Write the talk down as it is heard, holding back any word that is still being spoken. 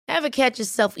Ever catch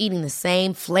yourself eating the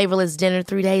same flavorless dinner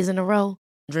 3 days in a row?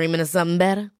 Dreaming of something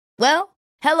better? Well,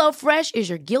 HelloFresh is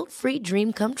your guilt-free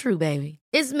dream come true, baby.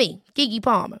 It's me, Keke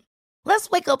Palmer. Let's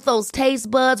wake up those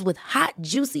taste buds with hot,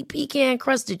 juicy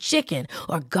pecan-crusted chicken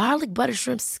or garlic butter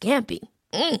shrimp scampi.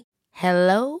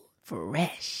 Hello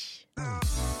Fresh.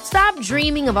 Stop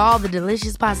dreaming of all the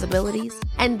delicious possibilities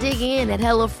and dig in at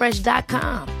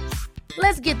HelloFresh.com.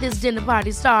 Let's get this dinner party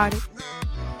started.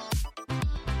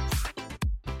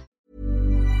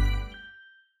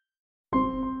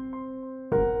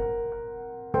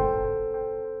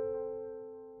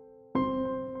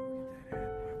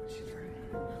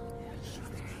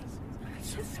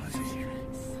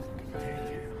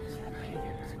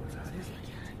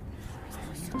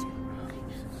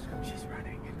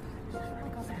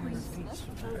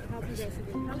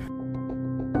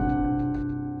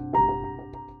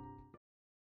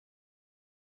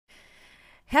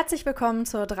 Herzlich willkommen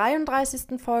zur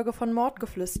 33. Folge von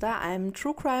Mordgeflüster, einem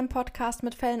True Crime Podcast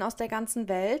mit Fällen aus der ganzen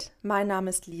Welt. Mein Name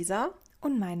ist Lisa.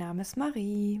 Und mein Name ist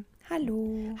Marie.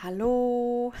 Hallo.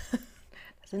 Hallo.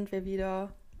 Da sind wir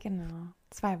wieder. Genau,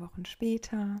 2 Wochen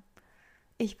später.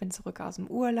 Ich bin zurück aus dem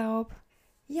Urlaub.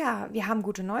 Ja, wir haben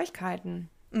gute Neuigkeiten.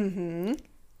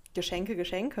 Geschenke,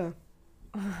 Geschenke.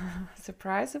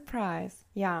 Surprise, surprise.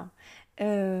 Ja,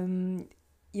 ihr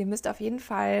müsst auf jeden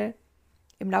Fall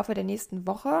im Laufe der nächsten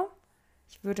Woche,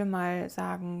 ich würde mal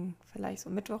sagen, vielleicht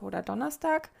so Mittwoch oder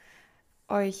Donnerstag,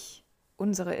 euch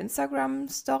unsere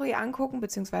Instagram-Story angucken,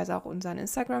 beziehungsweise auch unseren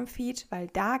Instagram-Feed, weil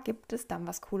da gibt es dann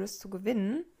was Cooles zu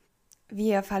gewinnen.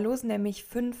 Wir verlosen nämlich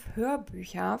 5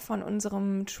 Hörbücher von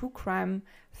unserem True Crime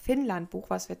Finnland-Buch,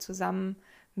 was wir zusammen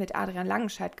mit Adrian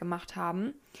Langenscheidt gemacht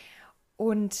haben.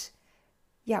 Und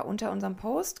ja, unter unserem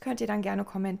Post könnt ihr dann gerne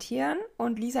kommentieren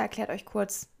und Lisa erklärt euch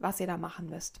kurz, was ihr da machen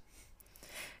müsst.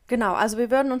 Genau, also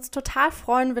wir würden uns total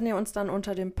freuen, wenn ihr uns dann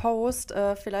unter dem Post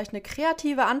vielleicht eine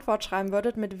kreative Antwort schreiben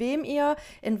würdet, mit wem ihr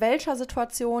in welcher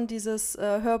Situation dieses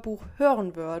Hörbuch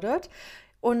hören würdet.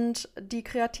 Und die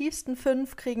kreativsten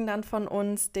 5 kriegen dann von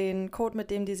uns den Code, mit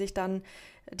dem die sich dann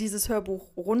dieses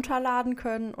Hörbuch runterladen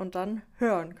können und dann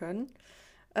hören können.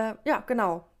 Ja,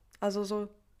 genau. Also so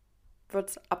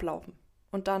wird es ablaufen.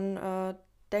 Und dann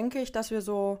denke ich, dass wir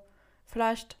so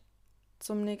vielleicht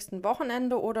zum nächsten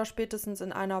Wochenende oder spätestens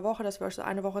in einer Woche, dass wir euch so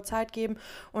eine Woche Zeit geben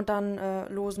und dann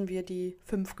losen wir die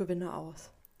 5 Gewinne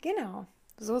aus. Genau,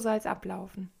 so soll es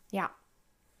ablaufen. Ja.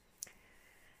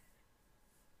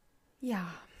 Ja,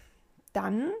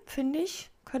 dann finde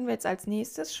ich, können wir jetzt als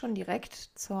nächstes schon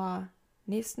direkt zum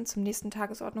nächsten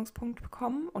Tagesordnungspunkt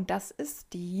kommen und das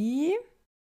ist die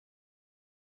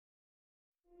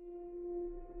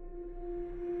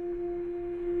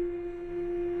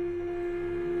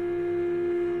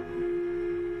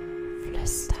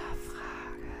Flüsterfrage.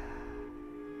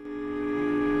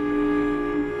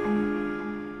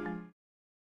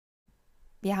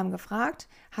 Wir haben gefragt,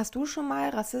 hast du schon mal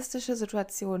rassistische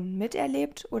Situationen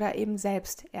miterlebt oder eben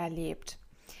selbst erlebt?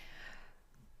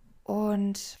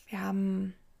 Und wir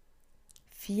haben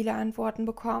viele Antworten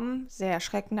bekommen, sehr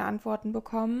erschreckende Antworten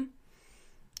bekommen.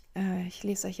 Ich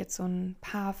lese euch jetzt so ein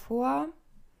paar vor.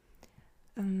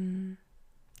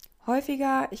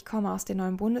 Häufiger, ich komme aus den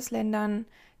 9 Bundesländern,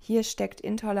 hier steckt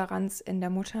Intoleranz in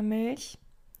der Muttermilch.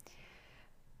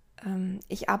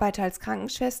 Ich arbeite als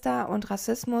Krankenschwester und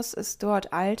Rassismus ist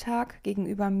dort Alltag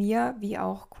gegenüber mir wie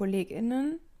auch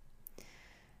KollegInnen.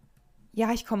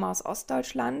 Ja, ich komme aus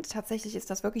Ostdeutschland. Tatsächlich ist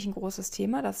das wirklich ein großes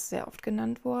Thema, das ist sehr oft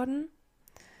genannt worden.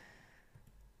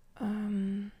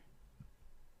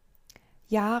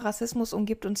 Ja, Rassismus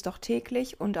umgibt uns doch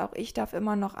täglich und auch ich darf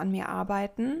immer noch an mir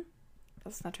arbeiten.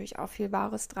 Das ist natürlich auch viel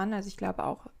Wahres dran. Also ich glaube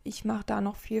auch, ich mache da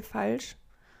noch viel falsch,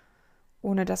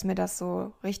 ohne dass mir das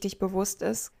so richtig bewusst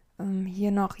ist. Hier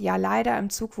noch, ja leider,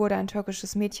 im Zug wurde ein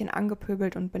türkisches Mädchen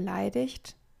angepöbelt und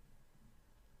beleidigt.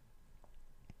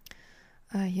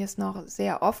 Hier ist noch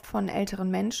sehr oft von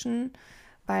älteren Menschen,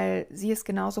 weil sie es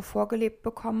genauso vorgelebt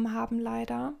bekommen haben,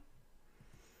 leider.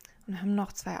 Und haben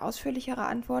noch 2 ausführlichere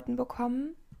Antworten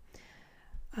bekommen.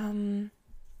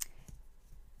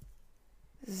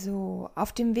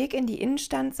 Auf dem Weg in die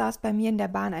Innenstadt saß bei mir in der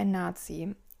Bahn ein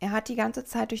Nazi. Er hat die ganze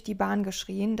Zeit durch die Bahn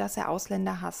geschrien, dass er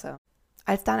Ausländer hasse.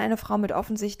 Als dann eine Frau mit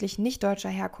offensichtlich nicht deutscher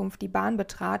Herkunft die Bahn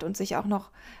betrat und sich auch noch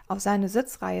auf seine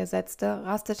Sitzreihe setzte,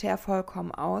 rastete er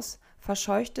vollkommen aus,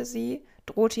 verscheuchte sie,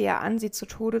 drohte ihr an, sie zu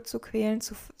Tode zu quälen,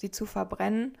 sie zu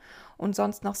verbrennen und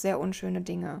sonst noch sehr unschöne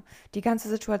Dinge. Die ganze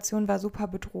Situation war super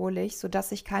bedrohlich, sodass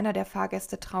sich keiner der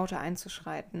Fahrgäste traute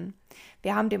einzuschreiten.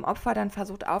 Wir haben dem Opfer dann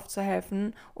versucht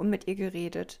aufzuhelfen und mit ihr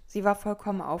geredet. Sie war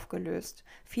vollkommen aufgelöst.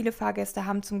 Viele Fahrgäste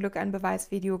haben zum Glück ein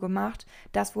Beweisvideo gemacht.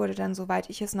 Das wurde dann, soweit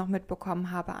ich es noch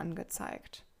mitbekommen habe,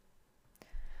 angezeigt.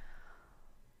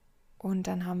 Und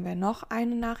dann haben wir noch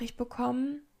eine Nachricht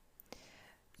bekommen.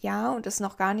 Ja, und ist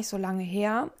noch gar nicht so lange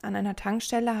her. An einer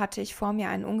Tankstelle hatte ich vor mir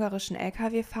einen ungarischen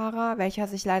Lkw-Fahrer, welcher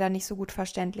sich leider nicht so gut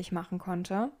verständlich machen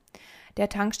konnte. Der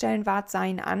Tankstellenwart sah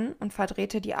ihn an und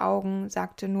verdrehte die Augen,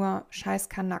 sagte nur „Scheiß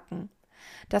Kanacken".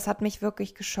 Das hat mich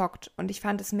wirklich geschockt und ich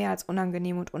fand es mehr als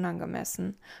unangenehm und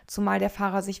unangemessen, zumal der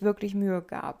Fahrer sich wirklich Mühe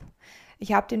gab.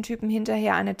 Ich habe den Typen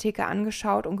hinterher an der Theke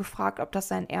angeschaut und gefragt, ob das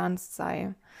sein Ernst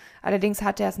sei. Allerdings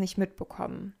hat er es nicht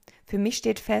mitbekommen. Für mich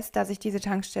steht fest, dass ich diese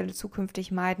Tankstelle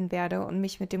zukünftig meiden werde und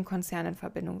mich mit dem Konzern in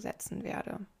Verbindung setzen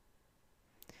werde.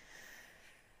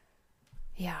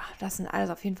 Ja, das sind alles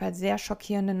auf jeden Fall sehr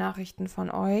schockierende Nachrichten von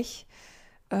euch.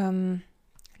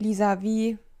 Lisa,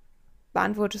 wie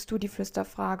beantwortest du die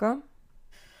Flüsterfrage?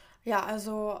 Ja,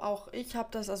 also auch ich habe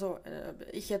das, also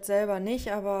ich jetzt selber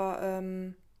nicht, aber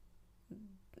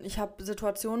ich habe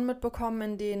Situationen mitbekommen,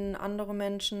 in denen andere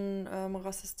Menschen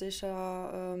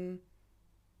rassistischen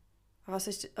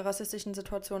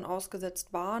Situationen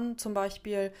ausgesetzt waren. Zum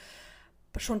Beispiel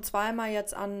schon zweimal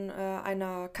jetzt an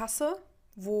einer Kasse,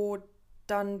 wo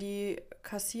dann die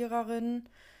Kassiererin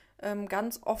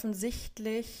ganz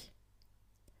offensichtlich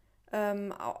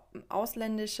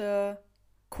ausländische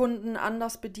Kunden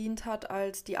anders bedient hat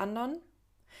als die anderen.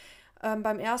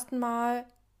 Beim ersten Mal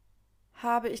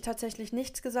habe ich tatsächlich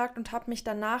nichts gesagt und habe mich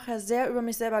dann nachher sehr über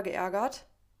mich selber geärgert,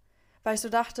 weil ich so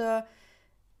dachte,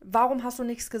 warum hast du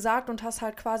nichts gesagt und hast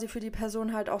halt quasi für die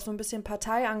Person halt auch so ein bisschen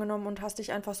Partei angenommen und hast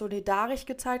dich einfach solidarisch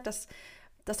gezeigt.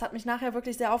 Das hat mich nachher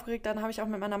wirklich sehr aufgeregt. Dann habe ich auch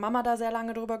mit meiner Mama da sehr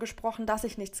lange drüber gesprochen, dass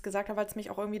ich nichts gesagt habe, weil es mich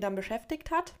auch irgendwie dann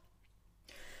beschäftigt hat.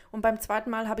 Und beim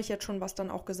zweiten Mal habe ich jetzt schon was dann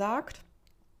auch gesagt,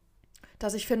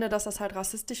 dass ich finde, dass das halt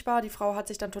rassistisch war. Die Frau hat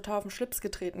sich dann total auf den Schlips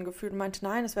getreten gefühlt und meinte,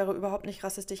 nein, es wäre überhaupt nicht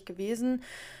rassistisch gewesen.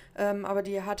 Aber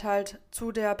die hat halt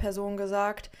zu der Person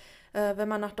gesagt, wenn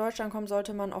man nach Deutschland kommt,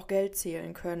 sollte man auch Geld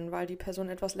zählen können, weil die Person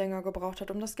etwas länger gebraucht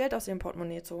hat, um das Geld aus ihrem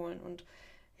Portemonnaie zu holen. Und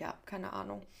ja, keine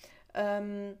Ahnung.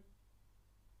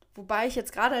 Wobei ich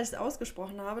jetzt gerade, als ich es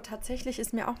ausgesprochen habe, tatsächlich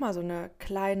ist mir auch mal so eine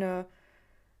kleine,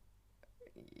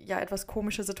 ja, etwas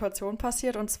komische Situation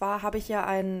passiert. Und zwar habe ich ja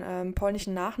einen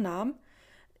polnischen Nachnamen.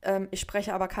 Ich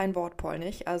spreche aber kein Wort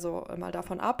Polnisch, also mal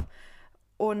davon ab.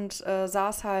 Und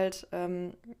saß halt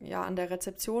ja, an der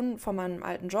Rezeption von meinem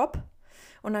alten Job.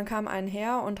 Und dann kam ein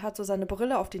Herr und hat so seine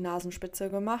Brille auf die Nasenspitze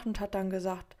gemacht und hat dann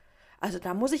gesagt, also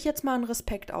da muss ich jetzt mal einen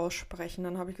Respekt aussprechen.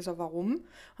 Dann habe ich gesagt, warum? Und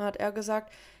dann hat er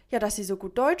gesagt, ja, dass Sie so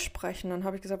gut Deutsch sprechen. Dann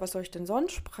habe ich gesagt, was soll ich denn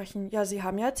sonst sprechen? Ja, Sie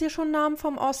haben ja jetzt hier schon einen Namen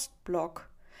vom Ostblock.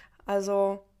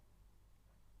 Also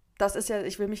das ist ja,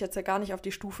 ich will mich jetzt ja gar nicht auf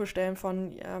die Stufe stellen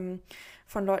von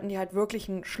Leuten, die halt wirklich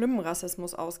einen schlimmen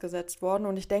Rassismus ausgesetzt wurden.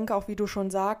 Und ich denke auch, wie du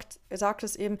schon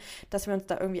sagtest eben, dass wir uns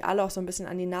da irgendwie alle auch so ein bisschen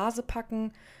an die Nase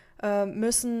packen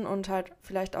müssen und halt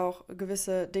vielleicht auch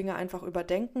gewisse Dinge einfach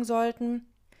überdenken sollten.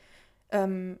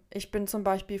 Ich bin zum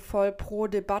Beispiel voll pro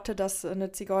Debatte, dass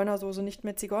eine Zigeunersoße nicht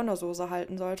mehr Zigeunersoße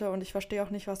halten sollte. Und ich verstehe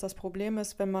auch nicht, was das Problem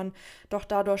ist, wenn man doch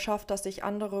dadurch schafft, dass sich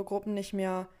andere Gruppen nicht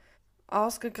mehr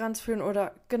ausgegrenzt fühlen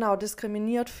oder genau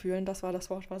diskriminiert fühlen. Das war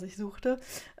das Wort, was ich suchte.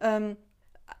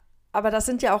 Aber das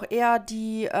sind ja auch eher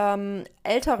die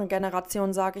älteren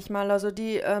Generationen, sag ich mal. Also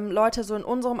die Leute so in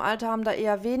unserem Alter haben da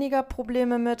eher weniger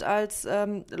Probleme mit als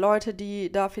Leute,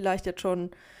 die da vielleicht jetzt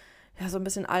schon ja, so ein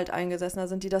bisschen alteingesessener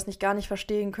sind, die das gar nicht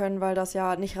verstehen können, weil das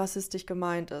ja nicht rassistisch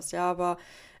gemeint ist. Ja, aber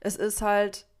es ist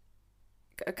halt,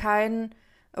 kein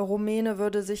Rumäne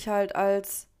würde sich halt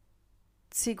als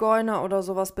Zigeuner oder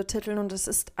sowas betiteln und es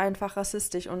ist einfach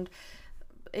rassistisch. Und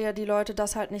eher die Leute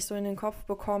das halt nicht so in den Kopf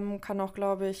bekommen, kann auch,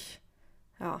 glaube ich,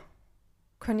 ja,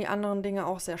 können die anderen Dinge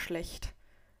auch sehr schlecht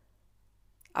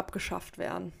abgeschafft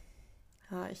werden.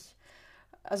 Ja, ich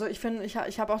finde,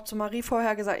 ich habe auch zu Marie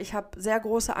vorher gesagt, ich habe sehr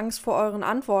große Angst vor euren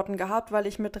Antworten gehabt, weil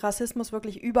ich mit Rassismus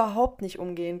wirklich überhaupt nicht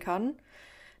umgehen kann.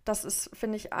 Das ist,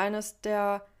 finde ich, eines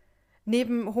der,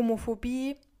 neben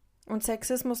Homophobie und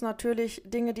Sexismus natürlich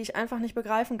Dinge, die ich einfach nicht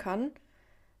begreifen kann.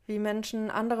 Wie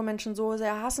andere Menschen so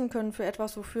sehr hassen können für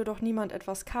etwas, wofür doch niemand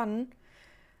etwas kann.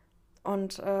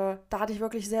 Und da hatte ich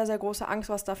wirklich sehr, sehr große Angst,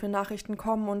 was da für Nachrichten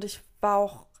kommen. Und ich war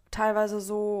auch teilweise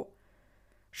so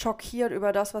schockiert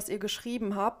über das, was ihr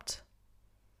geschrieben habt.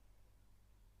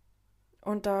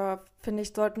 Und da, finde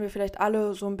ich, sollten wir vielleicht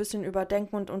alle so ein bisschen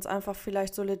überdenken und uns einfach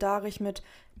vielleicht solidarisch mit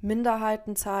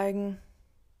Minderheiten zeigen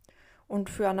und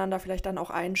füreinander vielleicht dann auch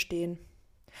einstehen.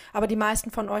 Aber die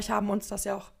meisten von euch haben uns das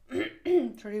ja auch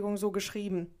Entschuldigung, so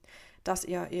geschrieben, dass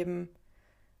ihr eben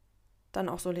dann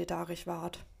auch solidarisch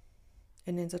wart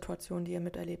in den Situationen, die ihr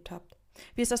miterlebt habt.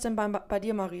 Wie ist das denn bei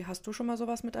dir, Marie? Hast du schon mal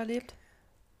sowas miterlebt?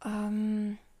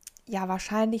 Ja,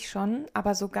 wahrscheinlich schon,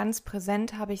 aber so ganz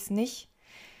präsent habe ich es nicht.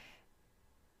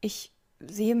 Ich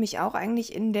sehe mich auch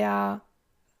eigentlich in der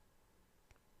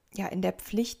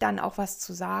Pflicht, dann auch was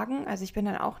zu sagen. Also ich bin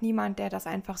dann auch niemand, der das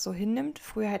einfach so hinnimmt.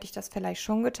 Früher hätte ich das vielleicht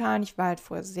schon getan. Ich war halt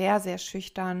früher sehr, sehr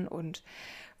schüchtern und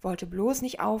wollte bloß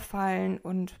nicht auffallen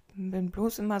und bin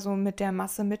bloß immer so mit der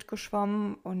Masse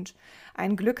mitgeschwommen. Und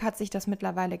ein Glück hat sich das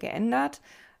mittlerweile geändert.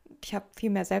 Ich habe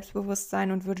viel mehr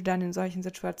Selbstbewusstsein und würde dann in solchen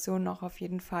Situationen auch auf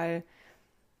jeden Fall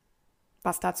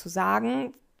was dazu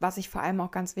sagen, was ich vor allem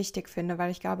auch ganz wichtig finde, weil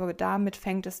ich glaube, damit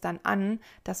fängt es dann an,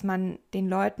 dass man den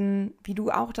Leuten, wie du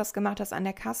auch das gemacht hast an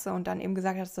der Kasse und dann eben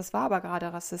gesagt hast, das war aber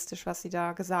gerade rassistisch, was sie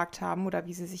da gesagt haben oder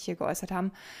wie sie sich hier geäußert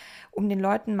haben, um den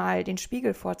Leuten mal den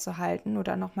Spiegel vorzuhalten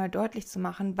oder nochmal deutlich zu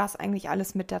machen, was eigentlich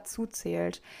alles mit dazu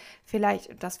zählt.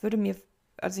 Vielleicht, das würde mir,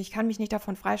 also ich kann mich nicht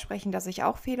davon freisprechen, dass ich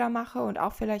auch Fehler mache und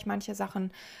auch vielleicht manche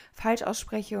Sachen falsch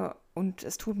ausspreche und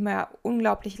es tut mir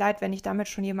unglaublich leid, wenn ich damit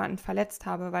schon jemanden verletzt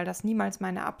habe, weil das niemals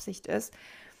meine Absicht ist.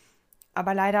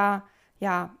 Aber leider,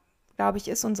 ja, glaube ich,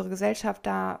 ist unsere Gesellschaft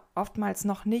da oftmals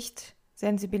noch nicht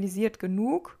sensibilisiert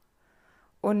genug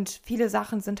und viele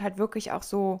Sachen sind halt wirklich auch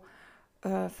so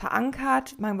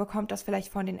verankert. Man bekommt das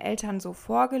vielleicht von den Eltern so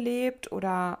vorgelebt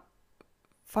oder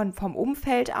vom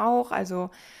Umfeld auch, also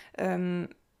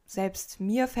selbst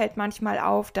mir fällt manchmal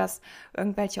auf, dass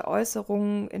irgendwelche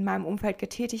Äußerungen in meinem Umfeld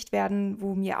getätigt werden,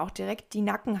 wo mir auch direkt die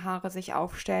Nackenhaare sich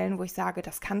aufstellen, wo ich sage,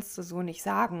 das kannst du so nicht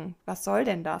sagen. Was soll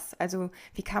denn das? Also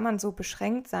wie kann man so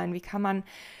beschränkt sein? Wie kann man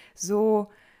so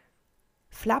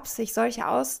flapsig solche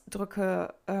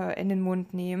Ausdrücke in den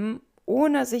Mund nehmen,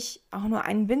 ohne sich auch nur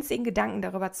einen winzigen Gedanken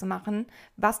darüber zu machen,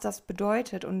 was das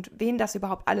bedeutet und wen das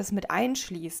überhaupt alles mit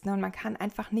einschließt. Ne? Und man kann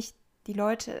einfach nicht die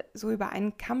Leute so über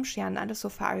einen Kamm scheren, alles so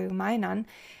verallgemeinern.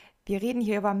 Wir reden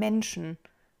hier über Menschen,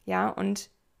 ja,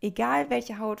 und egal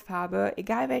welche Hautfarbe,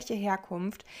 egal welche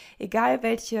Herkunft, egal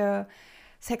welche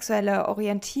sexuelle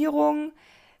Orientierung,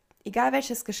 egal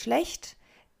welches Geschlecht,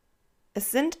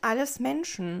 es sind alles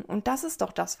Menschen und das ist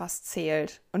doch das, was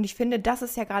zählt. Und ich finde, das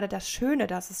ist ja gerade das Schöne,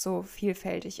 dass es so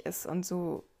vielfältig ist und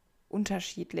so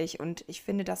unterschiedlich und ich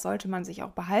finde, das sollte man sich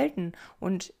auch behalten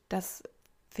und das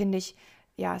finde ich,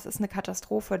 ja, es ist eine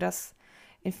Katastrophe, dass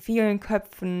in vielen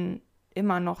Köpfen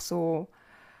immer noch so,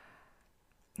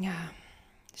 ja,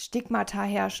 Stigmata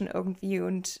herrschen irgendwie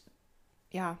und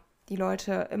ja, die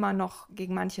Leute immer noch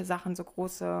gegen manche Sachen so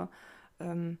große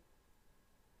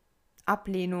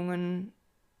Ablehnungen,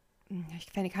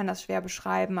 ich kann das schwer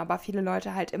beschreiben, aber viele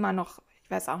Leute halt immer noch, ich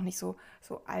weiß auch nicht, so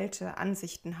alte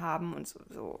Ansichten haben und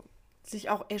so. Sich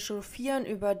auch echauffieren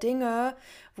über Dinge,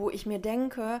 wo ich mir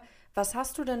denke, was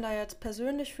hast du denn da jetzt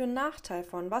persönlich für einen Nachteil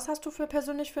von? Was hast du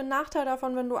persönlich für einen Nachteil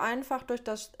davon, wenn du einfach durch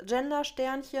das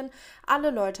Gender-Sternchen alle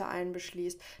Leute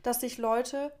einbeschließt? Dass sich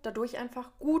Leute dadurch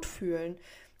einfach gut fühlen.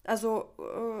 Also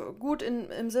gut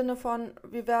im Sinne von,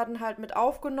 wir werden halt mit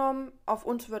aufgenommen, auf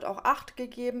uns wird auch Acht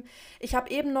gegeben. Ich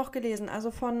habe eben noch gelesen, also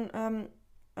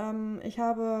ich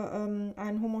habe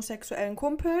einen homosexuellen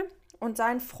Kumpel und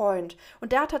seinen Freund.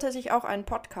 Und der hat tatsächlich auch einen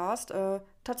Podcast,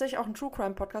 tatsächlich auch einen True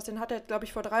Crime Podcast, den hat er, glaube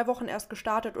ich, vor 3 Wochen erst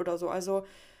gestartet oder so. Also,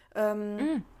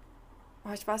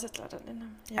 ich weiß jetzt leider den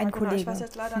Namen. Ja, ein Kollege. Ich weiß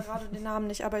jetzt leider gerade den Namen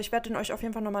nicht, aber ich werde den euch auf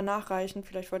jeden Fall nochmal nachreichen.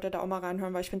 Vielleicht wollt ihr da auch mal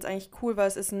reinhören, weil ich finde es eigentlich cool, weil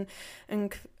es ist ein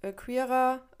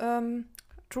queerer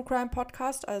True Crime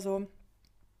Podcast, also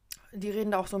die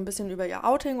reden da auch so ein bisschen über ihr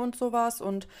Outing und sowas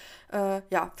und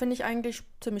ja, finde ich eigentlich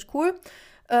ziemlich cool.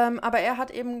 Aber er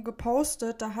hat eben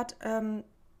gepostet, da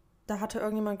hatte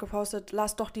irgendjemand gepostet,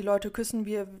 lasst doch die Leute küssen,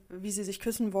 wie sie sich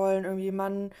küssen wollen. Irgendwie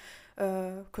Mann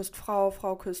küsst Frau,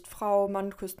 Frau küsst Frau,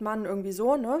 Mann küsst Mann, irgendwie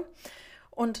so, ne?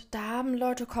 Und da haben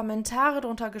Leute Kommentare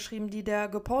drunter geschrieben, die der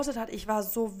gepostet hat. Ich war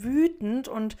so wütend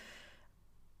und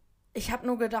ich habe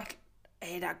nur gedacht,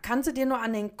 ey, da kannst du dir nur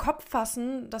an den Kopf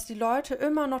fassen, dass die Leute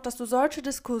immer noch, dass du solche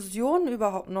Diskussionen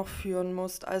überhaupt noch führen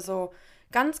musst. Also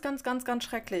ganz, ganz, ganz, ganz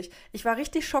schrecklich. Ich war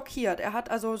richtig schockiert. Er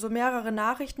hat also so mehrere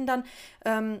Nachrichten dann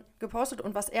gepostet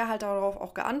und was er halt darauf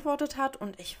auch geantwortet hat.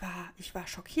 Und ich war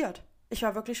schockiert. Ich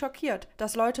war wirklich schockiert,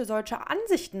 dass Leute solche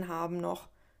Ansichten haben noch.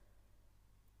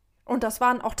 Und das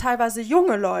waren auch teilweise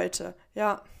junge Leute.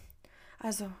 Ja,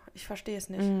 also ich verstehe es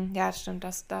nicht. Ja, stimmt.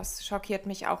 Das schockiert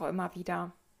mich auch immer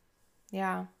wieder.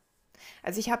 Ja,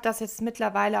 also ich habe das jetzt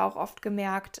mittlerweile auch oft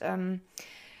gemerkt,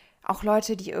 auch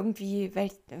Leute, die irgendwie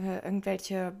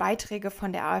irgendwelche Beiträge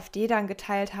von der AfD dann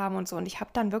geteilt haben und so. Und ich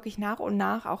habe dann wirklich nach und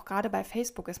nach, auch gerade bei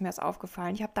Facebook ist mir das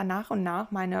aufgefallen, ich habe dann nach und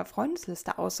nach meine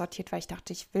Freundesliste aussortiert, weil ich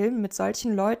dachte, ich will mit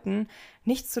solchen Leuten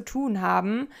nichts zu tun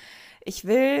haben. Ich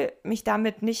will mich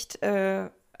damit nicht,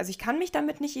 also ich kann mich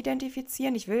damit nicht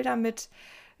identifizieren, ich will damit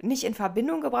nicht in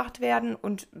Verbindung gebracht werden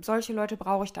und solche Leute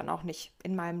brauche ich dann auch nicht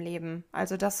in meinem Leben.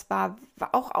 Also das war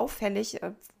auch auffällig,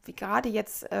 wie gerade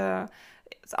jetzt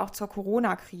auch zur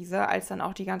Corona-Krise, als dann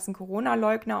auch die ganzen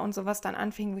Corona-Leugner und sowas dann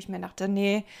anfingen, wo ich mir dachte,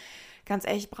 nee, ganz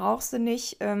ehrlich, brauchst du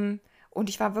nicht. Und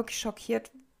ich war wirklich schockiert,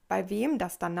 bei wem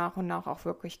das dann nach und nach auch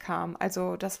wirklich kam.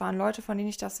 Also das waren Leute, von denen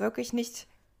ich das wirklich nicht...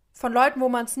 Von Leuten, wo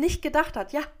man es nicht gedacht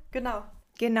hat, ja, genau.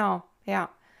 Genau, ja.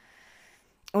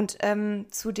 Und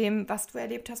zu dem, was du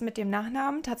erlebt hast mit dem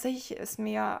Nachnamen, tatsächlich ist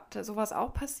mir sowas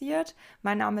auch passiert.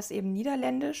 Mein Name ist eben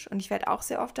niederländisch und ich werde auch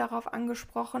sehr oft darauf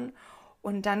angesprochen.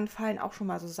 Und dann fallen auch schon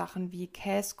mal so Sachen wie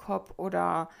Käskop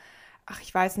oder, ach,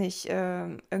 ich weiß nicht,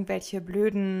 irgendwelche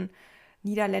blöden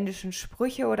niederländischen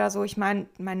Sprüche oder so. Ich meine,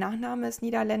 mein Nachname ist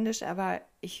niederländisch, aber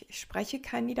ich spreche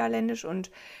kein Niederländisch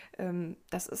und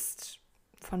das ist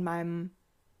von meinem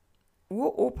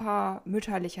Uropa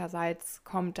mütterlicherseits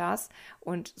kommt das.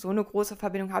 Und so eine große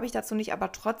Verbindung habe ich dazu nicht,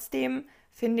 aber trotzdem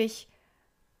finde ich,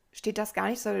 steht das gar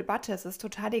nicht zur Debatte. Es ist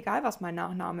total egal, was mein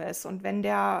Nachname ist. Und wenn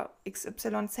der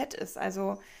XYZ ist,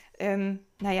 also,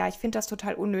 naja, ich finde das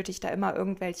total unnötig, da immer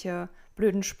irgendwelche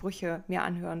blöden Sprüche mir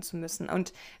anhören zu müssen.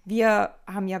 Und wir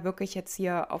haben ja wirklich jetzt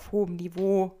hier auf hohem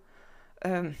Niveau,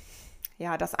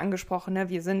 ja, das Angesprochene.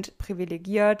 Wir sind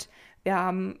privilegiert, wir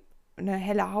haben eine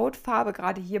helle Hautfarbe.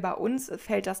 Gerade hier bei uns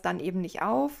fällt das dann eben nicht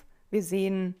auf. Wir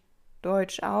sehen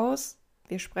deutsch aus,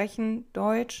 wir sprechen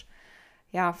Deutsch.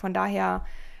 Ja, von daher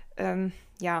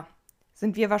ja,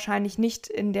 sind wir wahrscheinlich nicht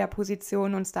in der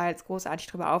Position, uns da jetzt großartig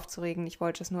drüber aufzuregen. Ich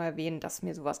wollte es nur erwähnen, dass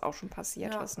mir sowas auch schon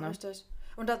passiert ist. Ja, richtig.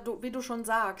 Und wie du schon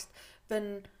sagst,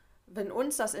 wenn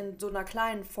uns das in so einer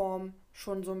kleinen Form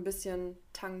schon so ein bisschen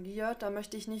tangiert, dann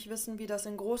möchte ich nicht wissen, wie das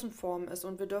in großen Formen ist.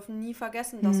 Und wir dürfen nie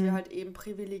vergessen, dass wir halt eben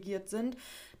privilegiert sind,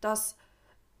 dass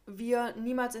wir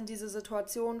niemals in diese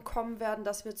Situation kommen werden,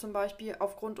 dass wir zum Beispiel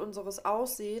aufgrund unseres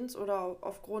Aussehens oder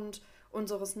aufgrund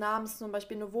unseres Namens zum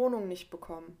Beispiel eine Wohnung nicht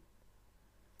bekommen.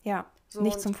 Ja, so,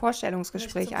 nicht zum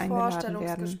Vorstellungsgespräch eingeladen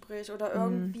werden. Oder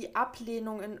irgendwie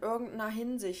Ablehnung in irgendeiner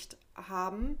Hinsicht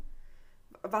haben,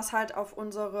 was halt auf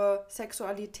unsere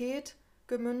Sexualität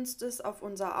gemünzt ist, auf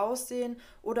unser Aussehen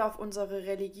oder auf unsere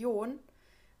Religion.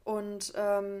 Und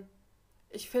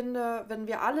ich finde, wenn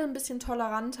wir alle ein bisschen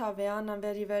toleranter wären, dann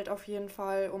wäre die Welt auf jeden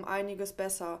Fall um einiges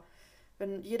besser.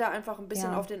 Wenn jeder einfach ein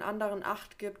bisschen auf den anderen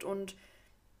Acht gibt und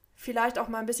vielleicht auch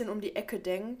mal ein bisschen um die Ecke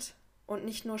denkt und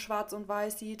nicht nur schwarz und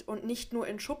weiß sieht und nicht nur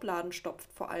in Schubladen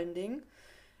stopft vor allen Dingen.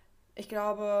 Ich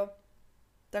glaube,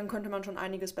 dann könnte man schon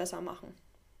einiges besser machen.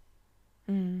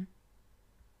 Mhm.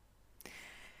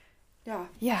 Ja,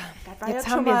 jetzt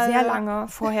haben wir sehr lange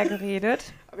vorher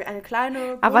geredet. Eine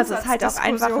kleine aber es ist halt auch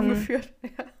einfach geführt.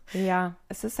 Ja,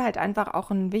 es ist halt einfach auch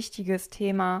ein wichtiges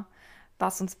Thema,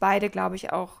 was uns beide, glaube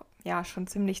ich, auch schon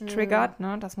ziemlich triggert,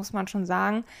 ne? Das muss man schon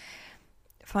sagen.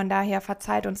 Von daher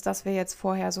verzeiht uns, dass wir jetzt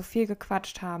vorher so viel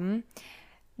gequatscht haben.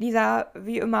 Lisa,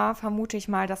 wie immer vermute ich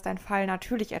mal, dass dein Fall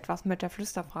natürlich etwas mit der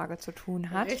Flüsterfrage zu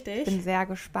tun hat. Richtig. Bin sehr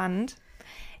gespannt.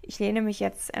 Ich lehne mich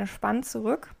jetzt entspannt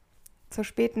zurück zur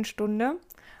späten Stunde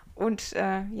und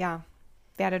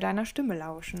werde deiner Stimme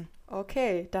lauschen.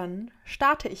 Okay, dann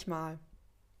starte ich mal.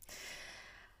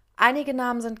 Einige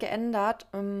Namen sind geändert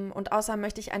und außerdem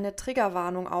möchte ich eine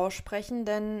Triggerwarnung aussprechen,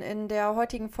 denn in der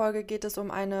heutigen Folge geht es um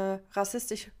eine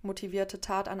rassistisch motivierte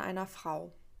Tat an einer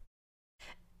Frau.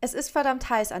 Es ist verdammt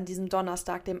heiß an diesem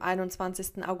Donnerstag, dem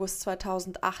 21. August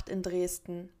 2008 in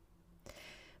Dresden.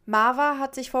 Marwa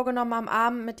hat sich vorgenommen, am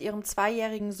Abend mit ihrem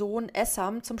 2-jährigen Sohn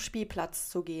Essam zum Spielplatz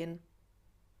zu gehen.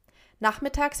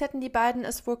 Nachmittags hätten die beiden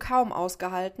es wohl kaum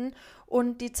ausgehalten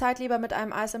und die Zeit lieber mit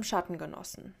einem Eis im Schatten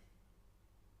genossen.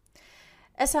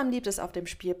 Essam liebt es auf dem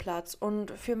Spielplatz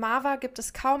und für Marwa gibt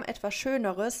es kaum etwas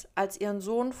Schöneres, als ihren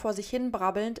Sohn vor sich hin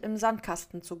brabbelnd im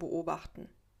Sandkasten zu beobachten.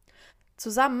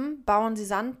 Zusammen bauen sie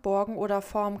Sandburgen oder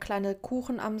formen kleine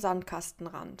Kuchen am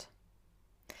Sandkastenrand.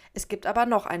 Es gibt aber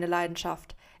noch eine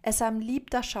Leidenschaft. Essam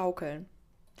liebt das Schaukeln.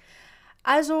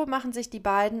 Also machen sich die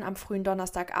beiden am frühen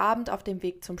Donnerstagabend auf dem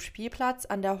Weg zum Spielplatz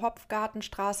an der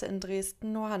Hopfgartenstraße in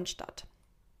Dresden-Johannstadt.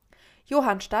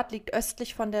 Johannstadt liegt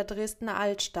östlich von der Dresdner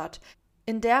Altstadt,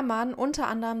 in der man unter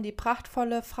anderem die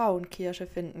prachtvolle Frauenkirche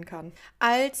finden kann.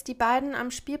 Als die beiden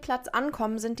am Spielplatz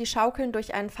ankommen, sind die Schaukeln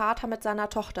durch einen Vater mit seiner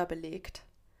Tochter belegt.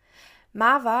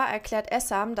 Marwa erklärt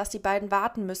Essam, dass die beiden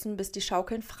warten müssen, bis die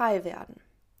Schaukeln frei werden.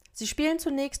 Sie spielen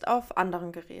zunächst auf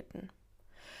anderen Geräten.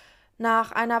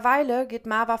 Nach einer Weile geht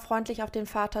Marwa freundlich auf den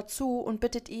Vater zu und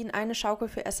bittet ihn, eine Schaukel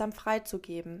für Essam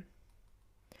freizugeben.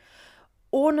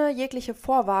 Ohne jegliche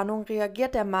Vorwarnung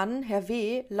reagiert der Mann, Herr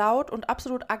W., laut und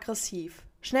absolut aggressiv.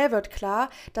 Schnell wird klar,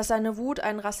 dass seine Wut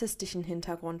einen rassistischen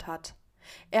Hintergrund hat.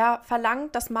 Er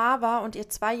verlangt, dass Marwa und ihr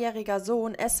 2-jähriger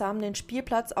Sohn Essam den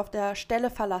Spielplatz auf der Stelle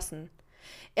verlassen.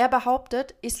 Er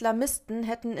behauptet, Islamisten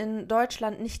hätten in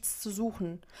Deutschland nichts zu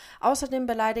suchen. Außerdem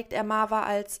beleidigt er Marwa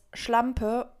als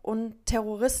Schlampe und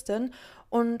Terroristin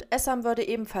und Essam würde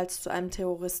ebenfalls zu einem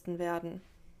Terroristen werden.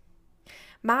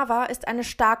 Marwa ist eine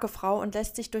starke Frau und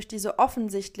lässt sich durch diese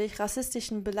offensichtlich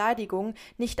rassistischen Beleidigungen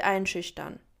nicht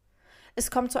einschüchtern. Es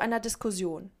kommt zu einer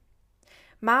Diskussion.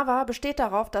 Marwa besteht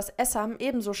darauf, dass Essam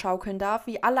ebenso schaukeln darf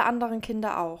wie alle anderen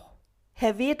Kinder auch.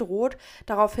 Herr W. droht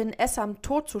daraufhin, Essam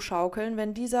totzuschaukeln,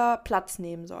 wenn dieser Platz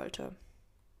nehmen sollte.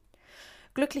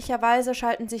 Glücklicherweise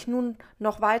schalten sich nun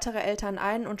noch weitere Eltern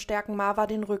ein und stärken Marwa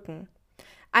den Rücken.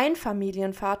 Ein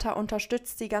Familienvater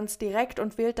unterstützt sie ganz direkt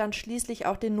und wählt dann schließlich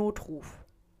auch den Notruf.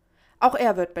 Auch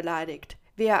er wird beleidigt,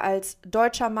 wie er als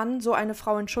deutscher Mann so eine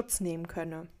Frau in Schutz nehmen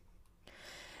könne.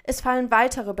 Es fallen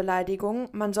weitere Beleidigungen,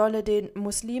 man solle den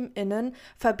MuslimInnen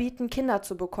verbieten, Kinder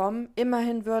zu bekommen,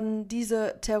 immerhin würden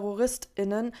diese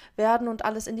TerroristInnen werden und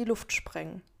alles in die Luft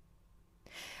sprengen.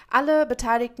 Alle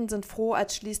Beteiligten sind froh,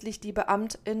 als schließlich die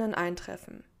BeamtInnen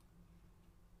eintreffen.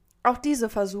 Auch diese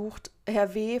versucht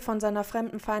Herr W. von seiner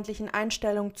fremdenfeindlichen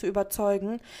Einstellung zu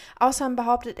überzeugen, außerdem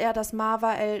behauptet er, dass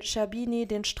Marwa el-Scherbini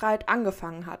den Streit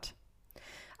angefangen hat.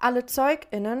 Alle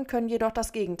ZeugInnen können jedoch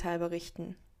das Gegenteil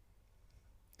berichten.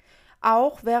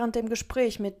 Auch während dem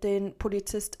Gespräch mit den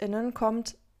PolizistInnen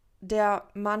kommt der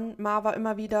Mann Marwa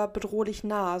immer wieder bedrohlich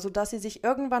nahe, sodass sie sich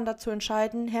irgendwann dazu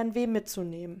entscheiden, Herrn W.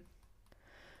 mitzunehmen.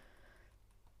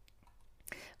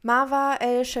 Marwa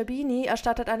el-Scherbini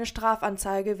erstattet eine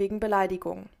Strafanzeige wegen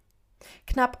Beleidigung.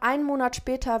 Knapp einen Monat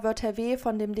später wird Herr W.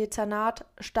 von dem Dezernat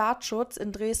Staatsschutz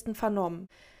in Dresden vernommen.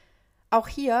 Auch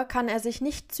hier kann er sich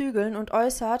nicht zügeln und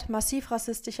äußert massiv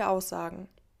rassistische Aussagen.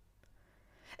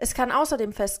 Es kann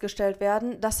außerdem festgestellt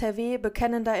werden, dass Herr W.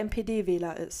 bekennender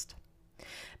NPD-Wähler ist.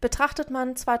 Betrachtet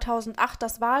man 2008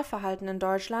 das Wahlverhalten in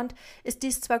Deutschland, ist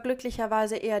dies zwar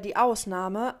glücklicherweise eher die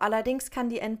Ausnahme, allerdings kann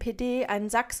die NPD einen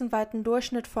sachsenweiten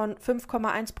Durchschnitt von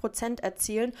 5,1%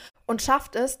 erzielen und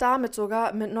schafft es damit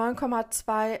sogar mit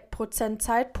 9,2%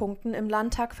 Zeitpunkten im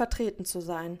Landtag vertreten zu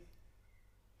sein.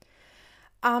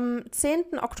 Am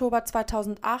 10. Oktober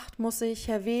 2008 muss sich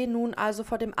Herr W. nun also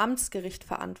vor dem Amtsgericht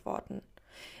verantworten.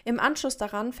 Im Anschluss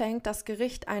daran verhängt das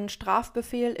Gericht einen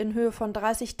Strafbefehl in Höhe von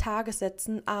 30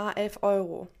 Tagessätzen à 11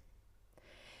 €.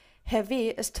 Herr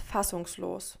W. ist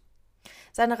fassungslos.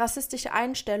 Seine rassistische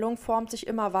Einstellung formt sich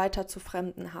immer weiter zu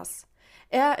Fremdenhass.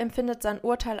 Er empfindet sein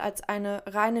Urteil als eine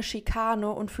reine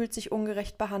Schikane und fühlt sich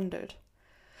ungerecht behandelt.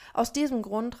 Aus diesem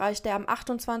Grund reicht er am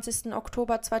 28.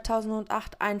 Oktober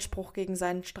 2008 Einspruch gegen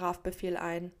seinen Strafbefehl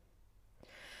ein.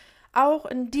 Auch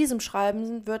in diesem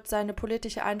Schreiben wird seine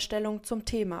politische Einstellung zum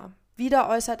Thema. Wieder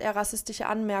äußert er rassistische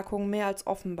Anmerkungen mehr als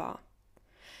offenbar.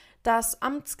 Das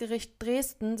Amtsgericht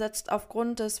Dresden setzt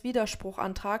aufgrund des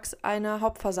Widerspruchantrags eine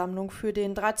Hauptversammlung für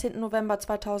den 13. November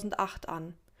 2008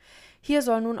 an. Hier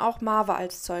soll nun auch Marwa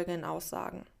als Zeugin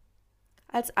aussagen.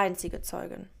 Als einzige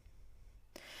Zeugin.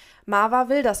 Marwa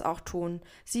will das auch tun.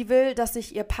 Sie will, dass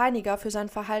sich ihr Peiniger für sein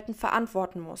Verhalten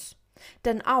verantworten muss.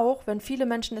 Denn auch, wenn viele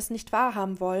Menschen es nicht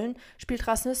wahrhaben wollen, spielt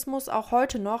Rassismus auch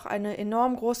heute noch eine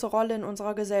enorm große Rolle in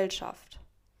unserer Gesellschaft.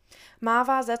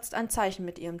 Marwa setzt ein Zeichen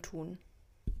mit ihrem Tun.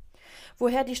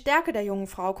 Woher die Stärke der jungen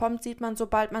Frau kommt, sieht man,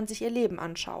 sobald man sich ihr Leben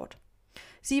anschaut.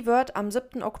 Sie wird am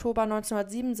 7. Oktober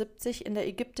 1977 in der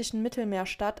ägyptischen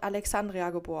Mittelmeerstadt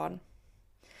Alexandria geboren.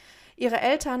 Ihre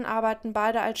Eltern arbeiten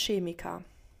beide als Chemiker.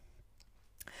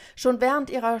 Schon während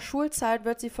ihrer Schulzeit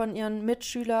wird sie von ihren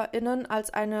MitschülerInnen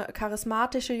als eine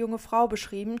charismatische junge Frau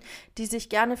beschrieben, die sich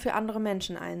gerne für andere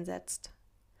Menschen einsetzt.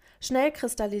 Schnell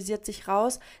kristallisiert sich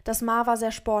raus, dass Marwa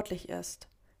sehr sportlich ist.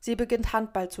 Sie beginnt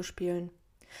Handball zu spielen.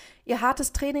 Ihr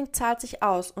hartes Training zahlt sich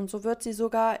aus und so wird sie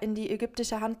sogar in die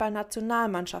ägyptische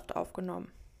Handballnationalmannschaft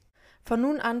aufgenommen. Von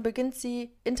nun an beginnt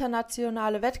sie,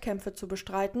 internationale Wettkämpfe zu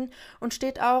bestreiten und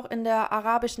steht auch in der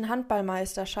arabischen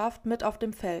Handballmeisterschaft mit auf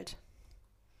dem Feld.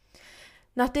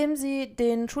 Nachdem sie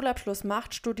den Schulabschluss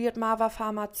macht, studiert Marwa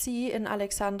Pharmazie in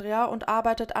Alexandria und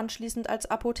arbeitet anschließend als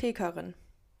Apothekerin.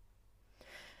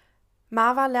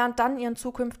 Marwa lernt dann ihren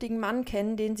zukünftigen Mann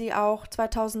kennen, den sie auch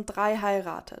 2003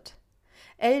 heiratet.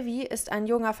 Elvi ist ein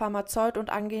junger Pharmazeut und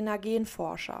angehender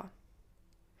Genforscher.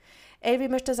 Elvi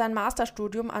möchte sein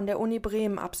Masterstudium an der Uni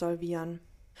Bremen absolvieren.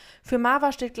 Für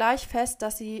Marwa steht gleich fest,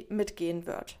 dass sie mitgehen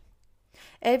wird.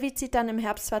 Elvi zieht dann im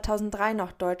Herbst 2003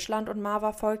 nach Deutschland und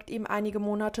Marva folgt ihm einige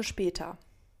Monate später.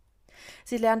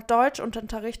 Sie lernt Deutsch und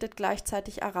unterrichtet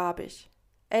gleichzeitig Arabisch.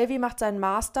 Elvi macht seinen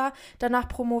Master, danach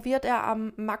promoviert er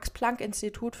am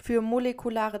Max-Planck-Institut für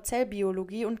molekulare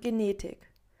Zellbiologie und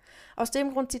Genetik. Aus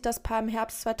dem Grund zieht das Paar im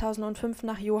Herbst 2005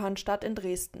 nach Johannstadt in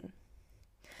Dresden.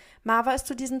 Marva ist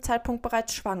zu diesem Zeitpunkt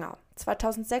bereits schwanger.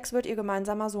 2006 wird ihr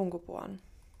gemeinsamer Sohn geboren.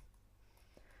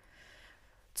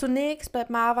 Zunächst bleibt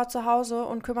Marva zu Hause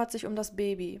und kümmert sich um das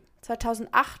Baby.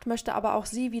 2008 möchte aber auch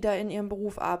sie wieder in ihrem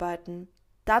Beruf arbeiten.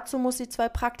 Dazu muss sie 2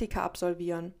 Praktika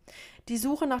absolvieren. Die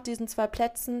Suche nach diesen 2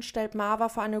 Plätzen stellt Marva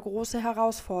vor eine große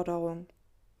Herausforderung.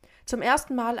 Zum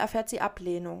ersten Mal erfährt sie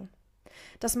Ablehnung.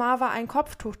 Dass Marva ein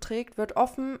Kopftuch trägt, wird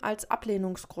offen als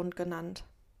Ablehnungsgrund genannt.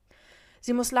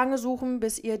 Sie muss lange suchen,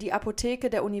 bis ihr die Apotheke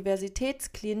der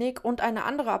Universitätsklinik und eine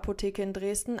andere Apotheke in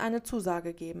Dresden eine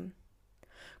Zusage geben.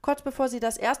 Kurz bevor sie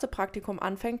das erste Praktikum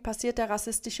anfängt, passiert der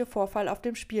rassistische Vorfall auf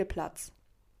dem Spielplatz.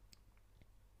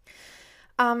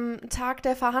 Am Tag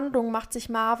der Verhandlung macht sich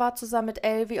Marva zusammen mit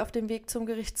Elvi auf den Weg zum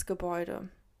Gerichtsgebäude.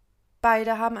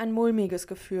 Beide haben ein mulmiges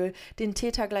Gefühl, den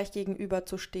Täter gleich gegenüber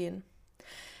zu stehen.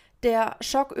 Der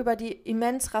Schock über die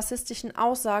immens rassistischen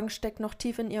Aussagen steckt noch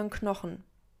tief in ihren Knochen.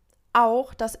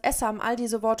 Auch, dass Essam all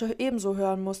diese Worte ebenso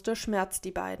hören musste, schmerzt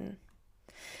die beiden.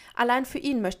 Allein für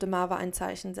ihn möchte Marva ein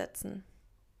Zeichen setzen.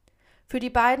 Für die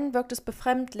beiden wirkt es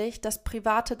befremdlich, dass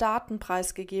private Daten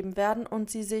preisgegeben werden und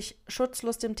sie sich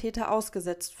schutzlos dem Täter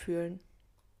ausgesetzt fühlen.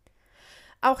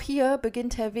 Auch hier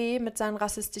beginnt Herr W. mit seinen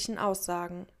rassistischen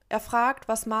Aussagen. Er fragt,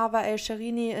 was Marwa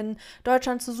El-Sherini in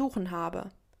Deutschland zu suchen habe.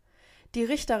 Die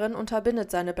Richterin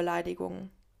unterbindet seine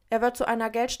Beleidigungen. Er wird zu einer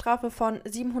Geldstrafe von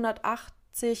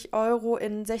 780 €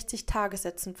 in 60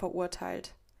 Tagessätzen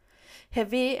verurteilt.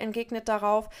 Herr W. entgegnet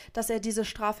darauf, dass er diese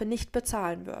Strafe nicht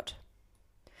bezahlen wird.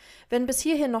 Wenn bis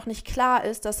hierhin noch nicht klar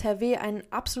ist, dass Herr W. einen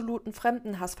absoluten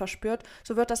Fremdenhass verspürt,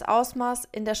 so wird das Ausmaß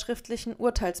in der schriftlichen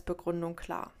Urteilsbegründung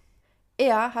klar.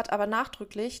 Er hat aber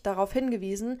nachdrücklich darauf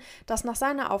hingewiesen, dass nach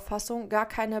seiner Auffassung gar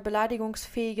keine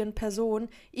beleidigungsfähigen Personen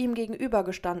ihm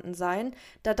gegenübergestanden seien,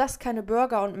 da das keine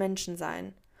Bürger und Menschen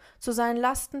seien. Zu seinen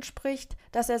Lasten spricht,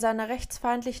 dass er seine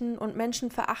rechtsfeindlichen und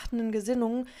menschenverachtenden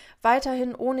Gesinnungen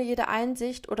weiterhin ohne jede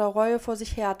Einsicht oder Reue vor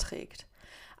sich herträgt.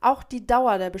 Auch die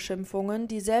Dauer der Beschimpfungen,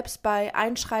 die selbst bei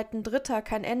Einschreiten Dritter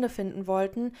kein Ende finden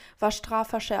wollten, war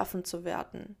strafverschärfend zu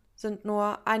werten, sind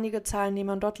nur einige Zeilen, die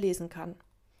man dort lesen kann.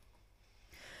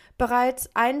 Bereits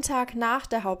einen Tag nach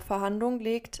der Hauptverhandlung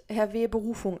legt Herr W.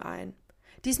 Berufung ein.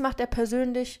 Dies macht er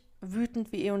persönlich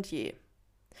wütend wie eh und je.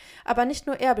 Aber nicht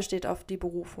nur er besteht auf die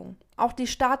Berufung. Auch die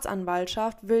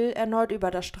Staatsanwaltschaft will erneut über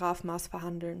das Strafmaß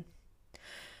verhandeln.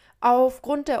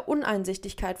 Aufgrund der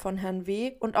Uneinsichtigkeit von Herrn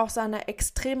W. und auch seiner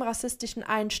extrem rassistischen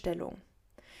Einstellung.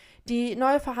 Die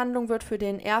neue Verhandlung wird für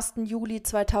den 1. Juli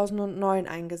 2009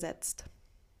 eingesetzt.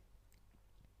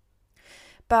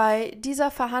 Bei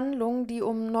dieser Verhandlung, die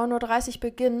um 9:30 Uhr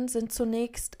beginnt, sind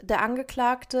zunächst der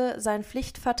Angeklagte, sein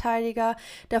Pflichtverteidiger,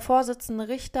 der Vorsitzende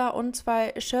Richter und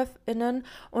 2 Schöffinnen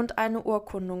und eine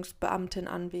Urkundungsbeamtin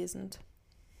anwesend.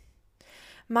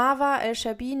 Marwa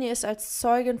El-Sherbini ist als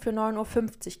Zeugin für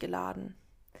 9:50 Uhr geladen.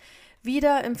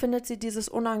 Wieder empfindet sie dieses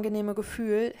unangenehme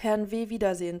Gefühl, Herrn W.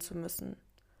 wiedersehen zu müssen.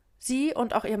 Sie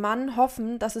und auch ihr Mann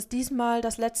hoffen, dass es diesmal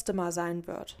das letzte Mal sein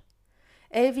wird.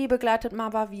 Elvi begleitet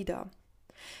Marwa wieder.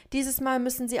 Dieses Mal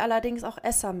müssen sie allerdings auch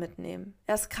Essam mitnehmen.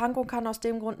 Er ist krank und kann aus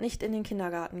dem Grund nicht in den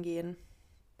Kindergarten gehen.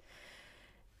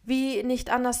 Wie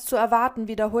nicht anders zu erwarten,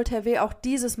 wiederholt Herr W. auch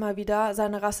dieses Mal wieder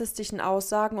seine rassistischen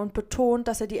Aussagen und betont,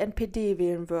 dass er die NPD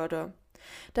wählen würde.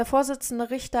 Der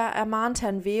Vorsitzende Richter ermahnt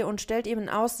Herrn W. und stellt ihm in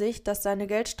Aussicht, dass seine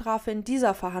Geldstrafe in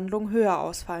dieser Verhandlung höher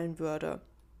ausfallen würde.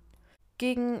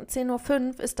 Gegen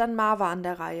 10:05 Uhr ist dann Marwa an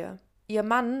der Reihe. Ihr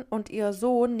Mann und ihr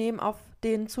Sohn nehmen auf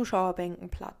den Zuschauerbänken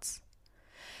Platz.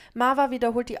 Marwa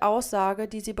wiederholt die Aussage,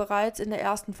 die sie bereits in der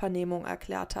ersten Vernehmung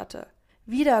erklärt hatte.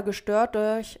 Wieder gestört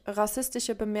durch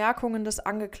rassistische Bemerkungen des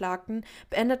Angeklagten,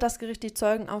 beendet das Gericht die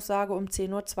Zeugenaussage um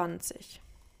 10:20 Uhr.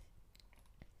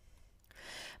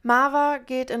 Marwa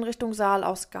geht in Richtung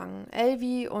Saalausgang.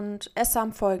 Elvi und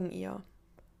Essam folgen ihr.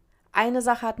 Eine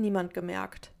Sache hat niemand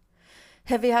gemerkt.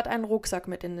 Herr W. hat einen Rucksack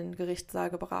mit in den Gerichtssaal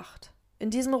gebracht.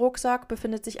 In diesem Rucksack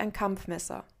befindet sich ein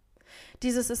Kampfmesser.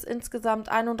 Dieses ist insgesamt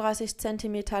 31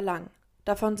 Zentimeter lang.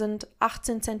 Davon sind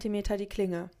 18 Zentimeter die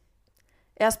Klinge.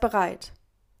 Er ist bereit.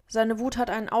 Seine Wut hat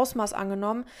ein Ausmaß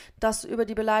angenommen, das über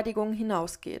die Beleidigung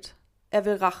hinausgeht. Er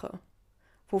will Rache.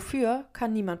 Wofür,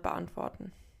 kann niemand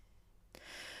beantworten.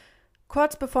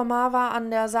 Kurz bevor Marwa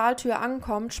an der Saaltür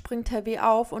ankommt, springt Herr W.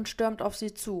 auf und stürmt auf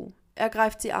sie zu. Er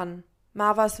greift sie an.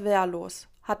 Marwa ist wehrlos,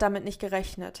 hat damit nicht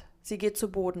gerechnet. Sie geht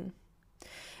zu Boden.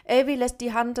 Elvi lässt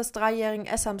die Hand des 3-jährigen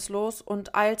Essams los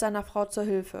und eilt seiner Frau zur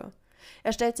Hilfe.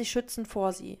 Er stellt sich schützend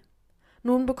vor sie.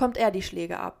 Nun bekommt er die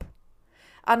Schläge ab.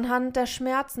 Anhand der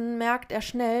Schmerzen merkt er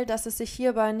schnell, dass es sich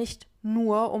hierbei nicht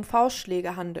nur um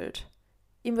Faustschläge handelt.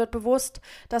 Ihm wird bewusst,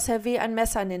 dass Herr W. ein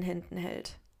Messer in den Händen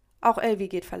hält. Auch Elvi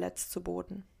geht verletzt zu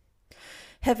Boden.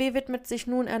 Herr W. widmet sich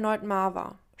nun erneut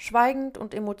Marva. Schweigend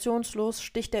und emotionslos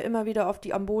sticht er immer wieder auf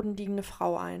die am Boden liegende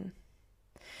Frau ein.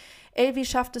 Elvi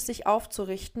schafft es, sich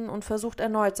aufzurichten und versucht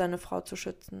erneut, seine Frau zu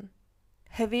schützen.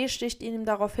 Herr W. sticht ihm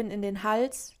daraufhin in den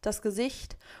Hals, das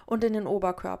Gesicht und in den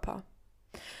Oberkörper.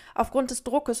 Aufgrund des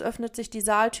Druckes öffnet sich die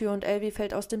Saaltür und Elvi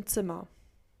fällt aus dem Zimmer.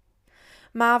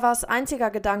 Marvas einziger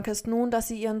Gedanke ist nun, dass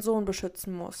sie ihren Sohn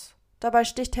beschützen muss. Dabei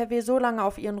sticht Herr W. so lange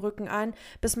auf ihren Rücken ein,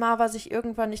 bis Marva sich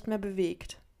irgendwann nicht mehr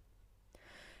bewegt.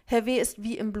 Herr W. ist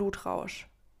wie im Blutrausch.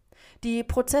 Die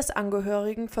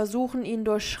Prozessangehörigen versuchen, ihn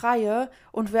durch Schreie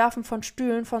und Werfen von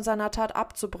Stühlen von seiner Tat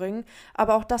abzubringen,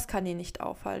 aber auch das kann ihn nicht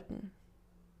aufhalten.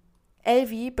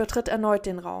 Elvi betritt erneut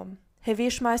den Raum. Herr W.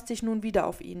 schmeißt sich nun wieder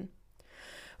auf ihn.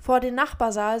 Vor dem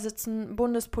Nachbarsaal sitzen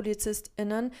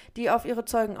BundespolizistInnen, die auf ihre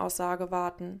Zeugenaussage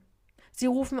warten. Sie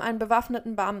rufen einen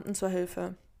bewaffneten Beamten zur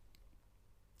Hilfe.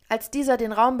 Als dieser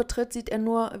den Raum betritt, sieht er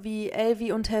nur, wie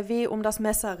Elvi und Herr W. um das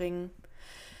Messer ringen.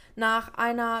 Nach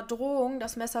einer Drohung,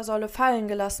 das Messer solle fallen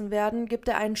gelassen werden, gibt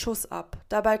er einen Schuss ab.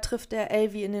 Dabei trifft er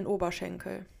Elvi in den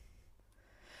Oberschenkel.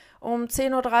 Um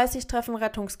 10:30 Uhr treffen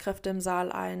Rettungskräfte im Saal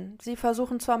ein. Sie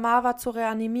versuchen zwar Marva zu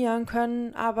reanimieren,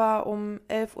 können aber um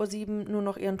 11:07 Uhr nur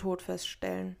noch ihren Tod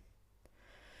feststellen.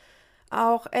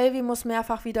 Auch Elvi muss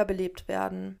mehrfach wiederbelebt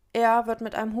werden. Er wird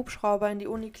mit einem Hubschrauber in die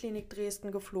Uniklinik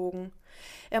Dresden geflogen.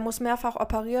 Er muss mehrfach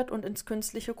operiert und ins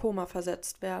künstliche Koma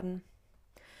versetzt werden.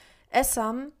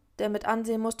 Essam, der mit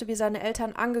ansehen musste, wie seine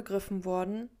Eltern angegriffen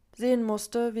wurden, sehen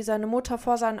musste, wie seine Mutter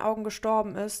vor seinen Augen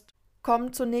gestorben ist,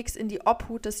 kommt zunächst in die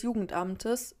Obhut des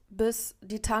Jugendamtes, bis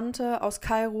die Tante aus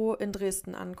Kairo in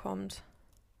Dresden ankommt.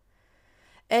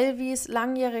 Elvis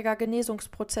langjähriger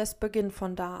Genesungsprozess beginnt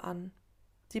von da an.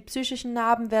 Die psychischen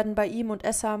Narben werden bei ihm und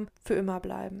Essam für immer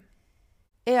bleiben.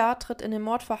 Er tritt in den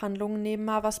Mordverhandlungen neben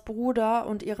Marvas Bruder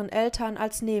und ihren Eltern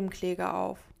als Nebenkläger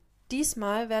auf.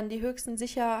 Diesmal werden die höchsten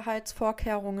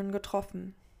Sicherheitsvorkehrungen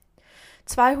getroffen.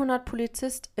 200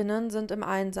 PolizistInnen sind im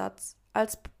Einsatz.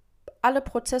 Als alle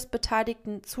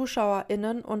prozessbeteiligten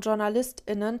ZuschauerInnen und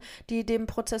JournalistInnen, die dem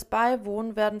Prozess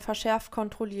beiwohnen, werden verschärft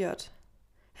kontrolliert.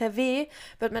 Herr W.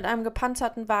 wird mit einem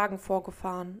gepanzerten Wagen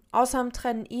vorgefahren. Außerdem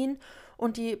trennen ihn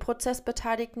und die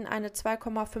Prozessbeteiligten eine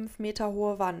 2,5 Meter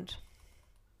hohe Wand.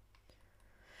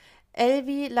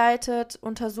 Elvi leitet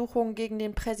Untersuchungen gegen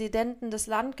den Präsidenten des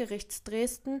Landgerichts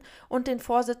Dresden und den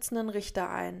Vorsitzenden Richter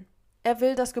ein. Er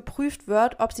will, dass geprüft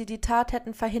wird, ob sie die Tat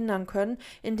hätten verhindern können,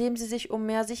 indem sie sich um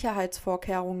mehr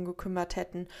Sicherheitsvorkehrungen gekümmert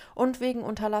hätten und wegen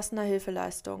unterlassener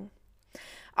Hilfeleistung.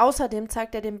 Außerdem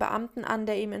zeigt er den Beamten an,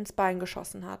 der ihm ins Bein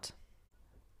geschossen hat.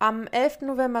 Am 11.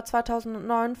 November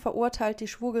 2009 verurteilt die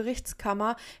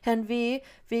Schwurgerichtskammer Herrn W.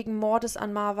 wegen Mordes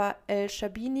an Marwa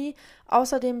El-Shabini,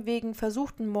 außerdem wegen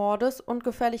versuchten Mordes und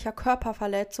gefährlicher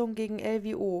Körperverletzung gegen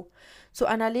Elvi O. zu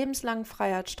einer lebenslangen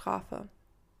Freiheitsstrafe.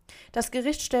 Das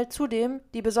Gericht stellt zudem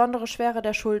die besondere Schwere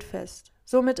der Schuld fest.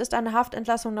 Somit ist eine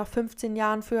Haftentlassung nach 15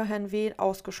 Jahren für Herrn W.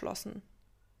 ausgeschlossen.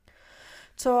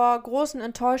 Zur großen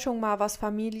Enttäuschung Marwas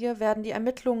Familie werden die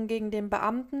Ermittlungen gegen den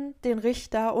Beamten, den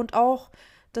Richter und auch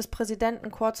des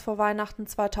Präsidenten kurz vor Weihnachten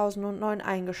 2009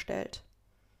 eingestellt.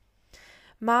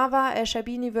 Marwa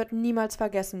El-Shabini wird niemals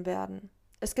vergessen werden.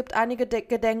 Es gibt einige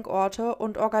Gedenkorte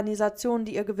und Organisationen,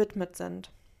 die ihr gewidmet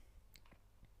sind.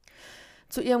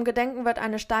 Zu ihrem Gedenken wird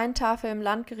eine Steintafel im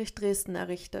Landgericht Dresden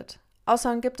errichtet.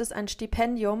 Außerdem gibt es ein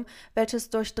Stipendium,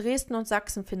 welches durch Dresden und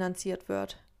Sachsen finanziert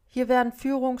wird. Hier werden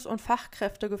Führungs- und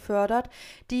Fachkräfte gefördert,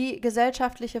 die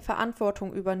gesellschaftliche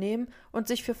Verantwortung übernehmen und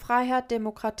sich für Freiheit,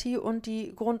 Demokratie und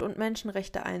die Grund- und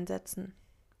Menschenrechte einsetzen.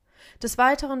 Des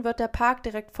Weiteren wird der Park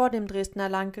direkt vor dem Dresdner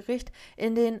Landgericht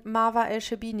in den Marwa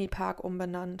El-Shabini Park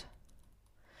umbenannt.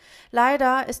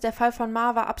 Leider ist der Fall von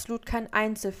Marwa absolut kein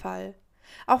Einzelfall.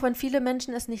 Auch wenn viele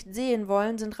Menschen es nicht sehen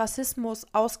wollen, sind Rassismus,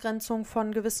 Ausgrenzung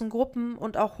von gewissen Gruppen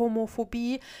und auch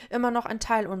Homophobie immer noch ein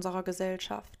Teil unserer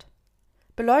Gesellschaft.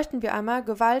 Beleuchten wir einmal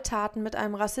Gewalttaten mit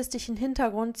einem rassistischen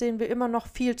Hintergrund, sehen wir immer noch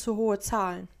viel zu hohe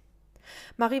Zahlen.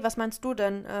 Marie, was meinst du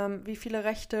denn, wie viele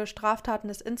rechte Straftaten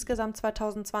es insgesamt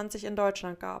 2020 in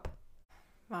Deutschland gab?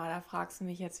 Da fragst du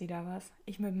mich jetzt wieder was.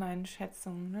 Ich mit meinen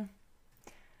Schätzungen,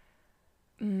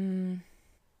 ne?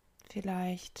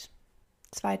 Vielleicht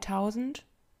 2000?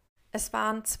 Es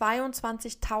waren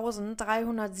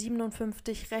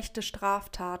 22.357 rechte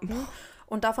Straftaten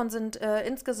und davon sind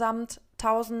insgesamt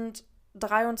 1.000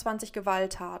 23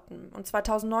 Gewalttaten. Und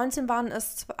 2019 waren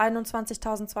es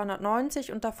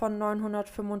 21.290 und davon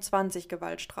 925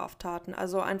 Gewaltstraftaten.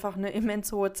 Also einfach eine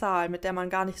immens hohe Zahl, mit der man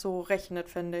gar nicht so rechnet,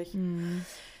 finde ich.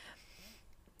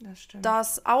 Das stimmt.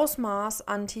 Das Ausmaß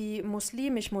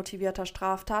anti-muslimisch motivierter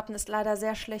Straftaten ist leider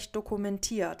sehr schlecht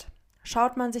dokumentiert.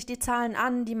 Schaut man sich die Zahlen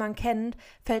an, die man kennt,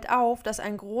 fällt auf, dass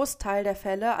ein Großteil der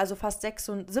Fälle, also fast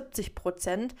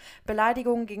 76%,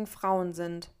 Beleidigungen gegen Frauen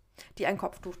sind, die ein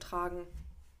Kopftuch tragen.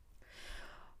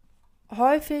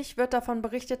 Häufig wird davon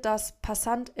berichtet, dass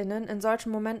PassantInnen in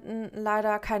solchen Momenten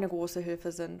leider keine große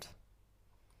Hilfe sind.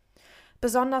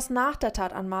 Besonders nach der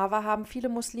Tat an Marwa haben viele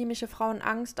muslimische Frauen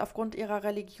Angst, aufgrund ihrer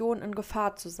Religion in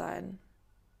Gefahr zu sein.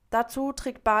 Dazu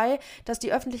trägt bei, dass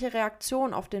die öffentliche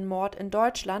Reaktion auf den Mord in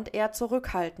Deutschland eher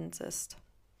zurückhaltend ist.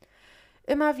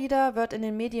 Immer wieder wird in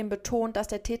den Medien betont, dass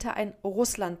der Täter ein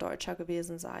Russlanddeutscher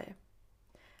gewesen sei.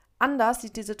 Anders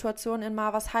sieht die Situation in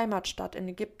Marwas Heimatstadt in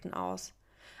Ägypten aus.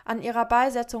 An ihrer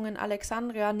Beisetzung in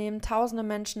Alexandria nehmen tausende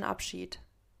Menschen Abschied.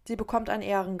 Sie bekommt ein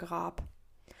Ehrengrab.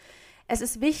 Es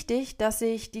ist wichtig, dass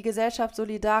sich die Gesellschaft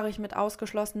solidarisch mit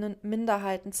ausgeschlossenen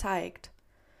Minderheiten zeigt.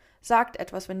 Sagt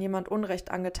etwas, wenn jemand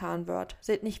Unrecht angetan wird.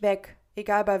 Seht nicht weg,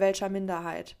 egal bei welcher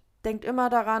Minderheit. Denkt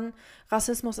immer daran,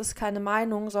 Rassismus ist keine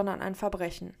Meinung, sondern ein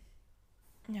Verbrechen.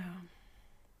 Ja.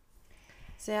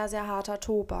 Sehr, sehr harter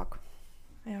Tobak.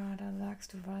 Ja, da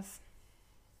sagst du was.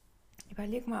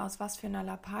 Überleg mal, aus was für einer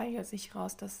Lappalie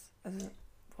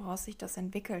woraus sich das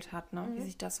entwickelt hat, ne? Wie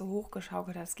sich das so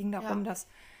hochgeschaukelt hat. Es ging darum, dass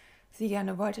sie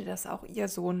gerne wollte, dass auch ihr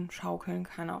Sohn schaukeln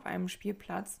kann auf einem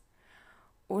Spielplatz.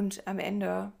 Und am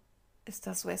Ende ist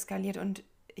das so eskaliert. Und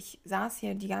ich saß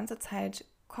hier die ganze Zeit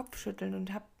kopfschüttelnd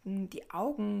und habe die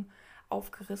Augen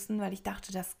aufgerissen, weil ich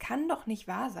dachte, das kann doch nicht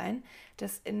wahr sein,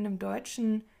 dass in einem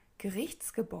deutschen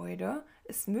Gerichtsgebäude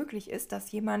es möglich ist,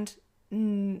 dass jemand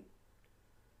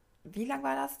wie lang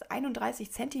war das?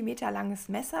 31 Zentimeter langes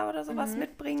Messer oder sowas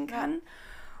mitbringen kann.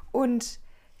 Und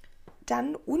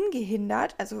dann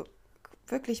ungehindert, also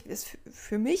wirklich,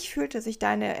 für mich fühlte sich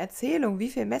deine Erzählung, wie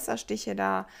viele Messerstiche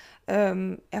da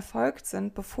erfolgt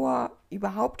sind, bevor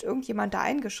überhaupt irgendjemand da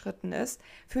eingeschritten ist,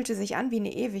 fühlte sich an wie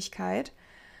eine Ewigkeit.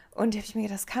 Und da habe ich mir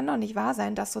gedacht, das kann doch nicht wahr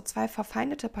sein, dass so zwei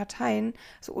verfeindete Parteien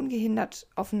so ungehindert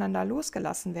aufeinander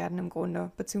losgelassen werden im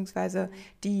Grunde, beziehungsweise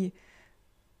die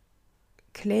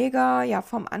Kläger ja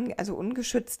also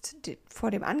ungeschützt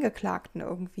vor dem Angeklagten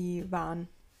irgendwie waren.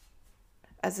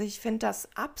 Also ich finde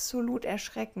das absolut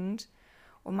erschreckend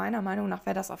und meiner Meinung nach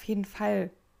wäre das auf jeden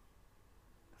Fall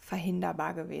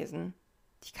verhinderbar gewesen.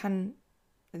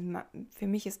 Für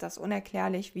mich ist das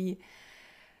unerklärlich, wie,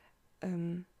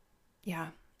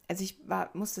 also ich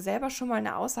musste selber schon mal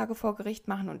eine Aussage vor Gericht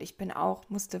machen und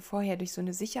musste vorher durch so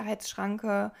eine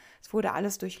Sicherheitsschranke, es wurde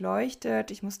alles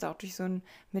durchleuchtet, ich musste auch durch so einen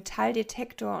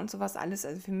Metalldetektor und sowas alles,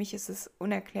 also für mich ist es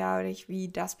unerklärlich, wie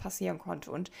das passieren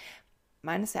konnte und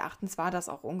meines Erachtens war das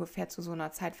auch ungefähr zu so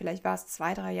einer Zeit, vielleicht war es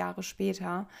 2-3 Jahre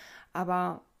später,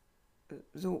 aber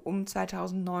so um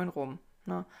 2009 rum,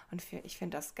 ne? Und ich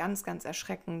finde das ganz, ganz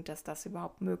erschreckend, dass das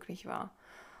überhaupt möglich war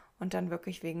und dann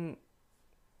wirklich wegen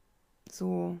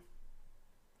so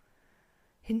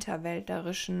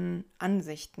hinterwäldlerischen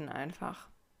Ansichten einfach.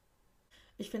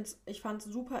 Ich fand es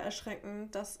super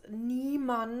erschreckend, dass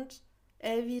niemand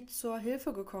Elvi zur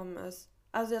Hilfe gekommen ist.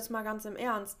 Also jetzt mal ganz im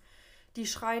Ernst. Die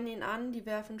schreien ihn an, die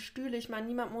werfen Stühle. Ich meine,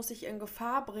 niemand muss sich in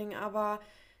Gefahr bringen, aber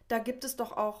da gibt es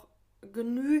doch auch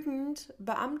genügend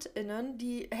BeamtInnen,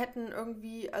 die hätten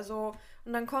irgendwie, also,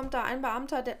 und dann kommt da ein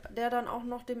Beamter, der dann auch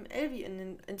noch dem Elvi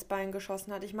ins Bein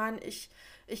geschossen hat. Ich meine, ich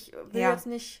will jetzt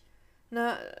nicht,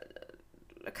 ne,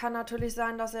 kann natürlich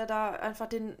sein, dass er da einfach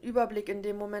den Überblick in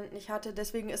dem Moment nicht hatte.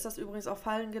 Deswegen ist das übrigens auch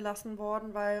fallen gelassen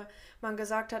worden, weil man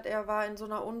gesagt hat, er war in so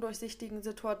einer undurchsichtigen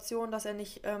Situation, dass er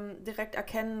nicht direkt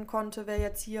erkennen konnte, wer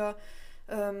jetzt hier,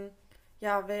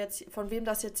 von wem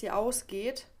das jetzt hier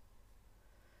ausgeht.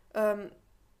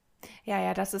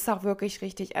 Ja, das ist auch wirklich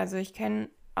richtig. Also ich kenne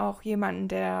auch jemanden,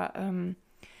 der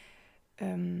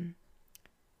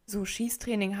so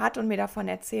Schießtraining hat und mir davon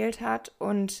erzählt hat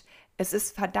und es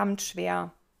ist verdammt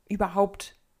schwer,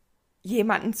 überhaupt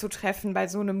jemanden zu treffen bei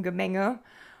so einem Gemenge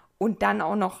und dann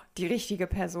auch noch die richtige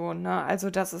Person, ne? Also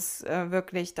das ist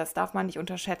wirklich, das darf man nicht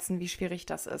unterschätzen, wie schwierig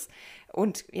das ist.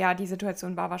 Und ja, die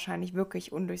Situation war wahrscheinlich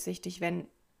wirklich undurchsichtig, wenn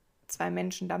zwei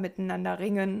Menschen da miteinander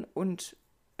ringen und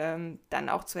dann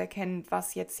auch zu erkennen,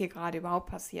 was jetzt hier gerade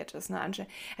überhaupt passiert ist. Ne?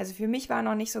 Also für mich war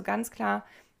noch nicht so ganz klar,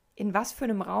 in was für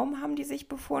einem Raum haben die sich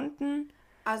befunden?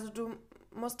 Also du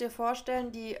musst dir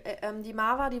vorstellen, die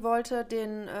Marwa, die wollte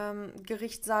den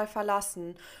Gerichtssaal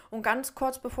verlassen. Und ganz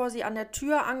kurz bevor sie an der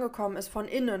Tür angekommen ist, vom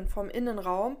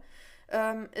Innenraum,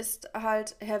 ist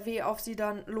halt Herr W. auf sie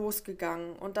dann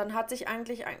losgegangen. Und dann hat sich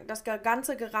eigentlich das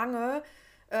ganze Gerange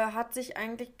hat sich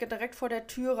eigentlich direkt vor der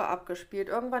Türe abgespielt.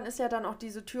 Irgendwann ist ja dann auch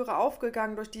diese Türe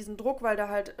aufgegangen durch diesen Druck, weil da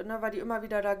halt, ne, weil die immer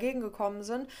wieder dagegen gekommen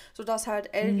sind, sodass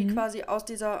halt Elvi quasi aus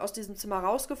diesem Zimmer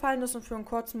rausgefallen ist und für einen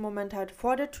kurzen Moment halt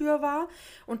vor der Tür war.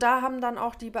 Und da haben dann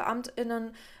auch die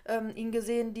BeamtInnen ihn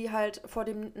gesehen, die halt vor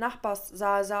dem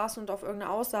Nachbarssaal saßen und auf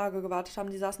irgendeine Aussage gewartet haben.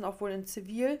 Die saßen auch wohl in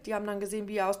Zivil. Die haben dann gesehen,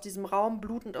 wie er aus diesem Raum,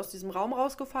 blutend aus diesem Raum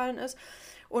rausgefallen ist.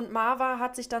 Und Marva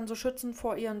hat sich dann so schützend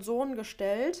vor ihren Sohn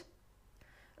gestellt.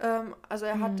 Also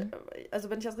er hat, also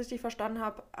wenn ich das richtig verstanden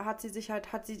habe, hat sie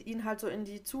ihn halt so in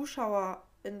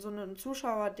so ein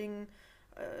Zuschauerding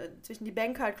zwischen die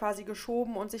Bänke halt quasi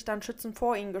geschoben und sich dann schützend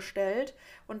vor ihn gestellt.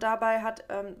 Und dabei hat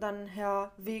dann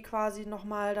Herr W. quasi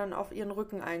nochmal dann auf ihren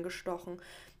Rücken eingestochen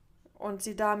und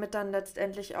sie damit dann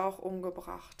letztendlich auch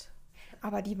umgebracht.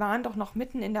 Aber die waren doch noch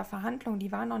mitten in der Verhandlung,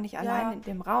 die waren noch nicht allein in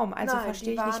dem Raum. Also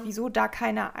verstehe ich nicht, wieso da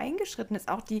keiner eingeschritten ist.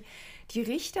 Auch die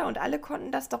Richter und alle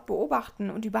konnten das doch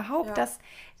beobachten. Und überhaupt, dass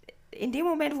in dem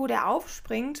Moment, wo der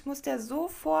aufspringt, muss der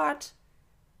sofort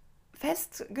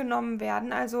festgenommen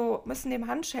werden. Also müssen dem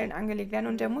Handschellen angelegt werden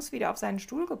und der muss wieder auf seinen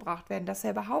Stuhl gebracht werden, dass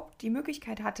er überhaupt die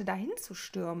Möglichkeit hatte, dahin zu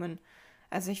stürmen.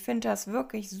 Also ich finde das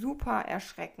wirklich super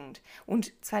erschreckend.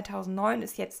 Und 2009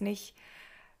 ist jetzt nicht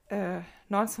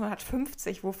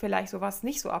 1950, wo vielleicht sowas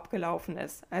nicht so abgelaufen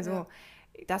ist. Also,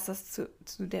 dass das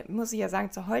muss ich ja sagen,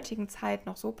 zur heutigen Zeit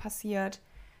noch so passiert,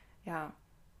 ja,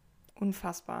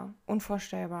 unfassbar,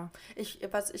 unvorstellbar.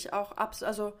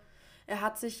 Also er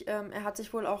hat sich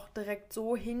wohl auch direkt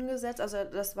so hingesetzt, also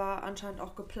das war anscheinend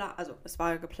auch geplant, also es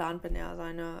war ja geplant, wenn er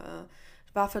seine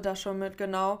Waffe da schon mit,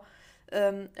 genau,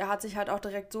 er hat sich halt auch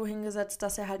direkt so hingesetzt,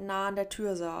 dass er halt nah an der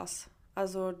Tür saß.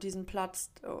 Also diesen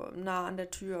Platz nah an der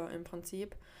Tür im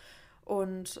Prinzip.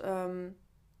 Und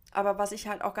aber was ich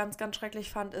halt auch ganz, ganz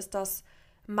schrecklich fand, ist, dass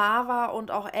Marva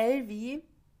und auch Elvi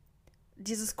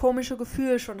dieses komische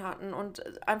Gefühl schon hatten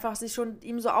und einfach sich schon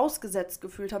ihm so ausgesetzt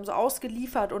gefühlt haben, so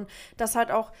ausgeliefert und dass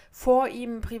halt auch vor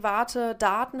ihm private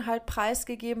Daten halt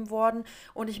preisgegeben wurden.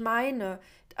 Und ich meine,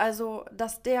 also,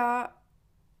 dass der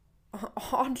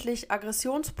ordentlich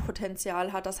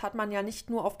Aggressionspotenzial hat, das hat man ja nicht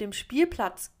nur auf dem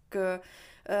Spielplatz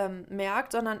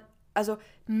gemerkt, sondern also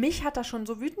mich hat das schon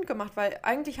so wütend gemacht, weil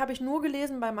eigentlich habe ich nur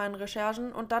gelesen bei meinen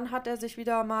Recherchen und dann hat er sich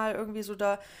wieder mal irgendwie so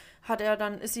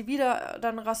ist sie wieder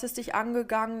dann rassistisch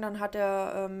angegangen, dann hat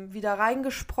er wieder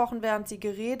reingesprochen, während sie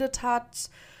geredet hat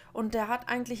und der hat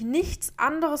eigentlich nichts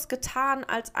anderes getan,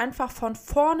 als einfach von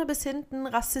vorne bis hinten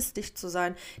rassistisch zu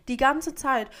sein, die ganze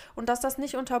Zeit und dass das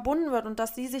nicht unterbunden wird und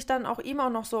dass sie sich dann auch ihm auch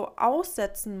noch so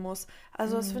aussetzen muss,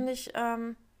 also das finde ich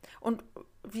und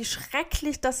wie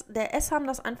schrecklich, dass der Esham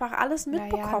das einfach alles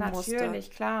mitbekommen musste. Ja,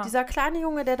 natürlich, klar. Dieser kleine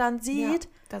Junge, der dann sieht...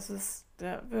 Ja,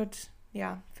 der wird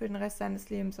für den Rest seines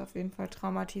Lebens auf jeden Fall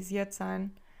traumatisiert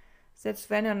sein.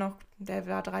 Selbst wenn der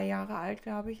war 3 Jahre alt,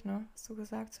 glaube ich, ne? Hast du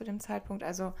gesagt, zu dem Zeitpunkt.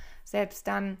 Also selbst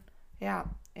dann,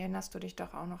 erinnerst du dich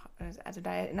doch auch noch, also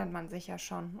da erinnert man sich ja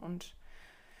schon. Und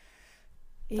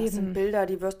das sind Bilder,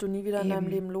 die wirst du nie wieder in deinem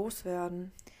Leben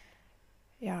loswerden.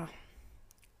 Ja.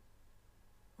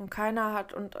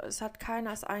 Und es hat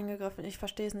keiner eingegriffen. Ich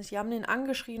verstehe es nicht. Die haben den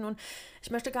angeschrien und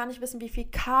ich möchte gar nicht wissen, wie viel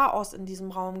Chaos in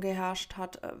diesem Raum geherrscht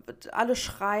hat. Alle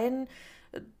schreien,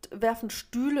 werfen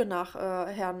Stühle nach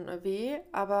Herrn W.,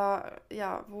 aber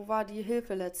ja, wo war die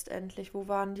Hilfe letztendlich? Wo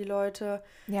waren die Leute?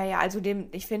 Ja, also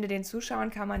ich finde, den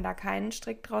Zuschauern kann man da keinen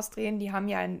Strick draus drehen. Die haben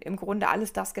ja im Grunde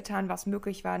alles das getan, was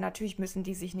möglich war. Natürlich müssen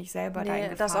die sich nicht selber da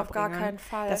in Gefahr das auf bringen. Gar keinen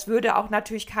Fall. Das würde auch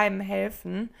natürlich keinem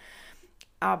helfen.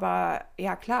 Aber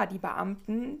ja klar, die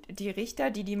Beamten, die Richter,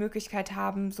 die Möglichkeit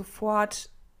haben, sofort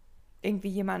irgendwie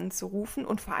jemanden zu rufen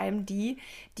und vor allem die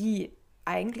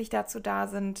eigentlich dazu da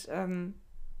sind,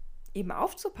 eben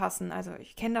aufzupassen. Also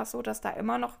ich kenne das so, dass da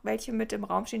immer noch welche mit im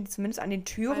Raum stehen, die zumindest an den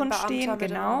Türen stehen,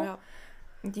 genau.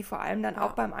 Und die vor allem dann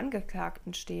auch beim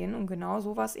Angeklagten stehen, um genau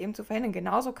sowas eben zu verhindern.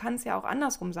 Genauso kann es ja auch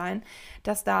andersrum sein,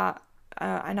 dass da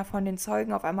einer von den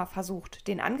Zeugen auf einmal versucht,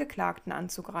 den Angeklagten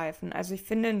anzugreifen. Also ich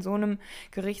finde, in so einem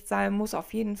Gerichtssaal muss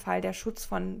auf jeden Fall der Schutz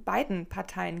von beiden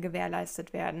Parteien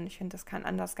gewährleistet werden. Ich finde, das kann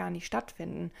anders gar nicht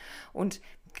stattfinden. Und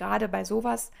gerade bei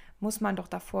sowas muss man doch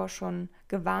davor schon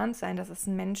gewarnt sein. Das ist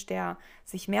ein Mensch, der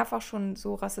sich mehrfach schon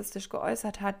so rassistisch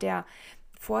geäußert hat, der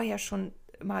vorher schon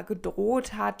immer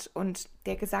gedroht hat und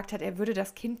der gesagt hat, er würde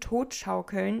das Kind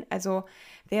totschaukeln. Also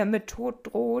wer mit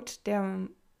Tod droht, der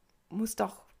muss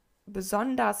doch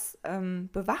besonders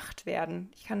bewacht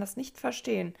werden. Ich kann das nicht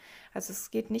verstehen. Also es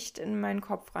geht nicht in meinen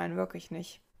Kopf rein, wirklich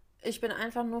nicht. Ich bin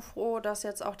einfach nur froh, dass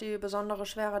jetzt auch die besondere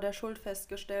Schwere der Schuld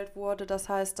festgestellt wurde. Das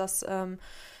heißt, dass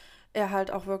er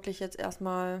halt auch wirklich jetzt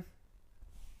erstmal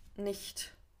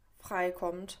nicht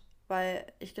freikommt. Weil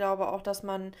ich glaube auch, dass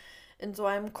man in so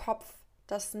einem Kopf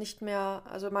das nicht mehr,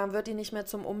 also man wird ihn nicht mehr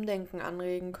zum Umdenken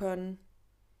anregen können.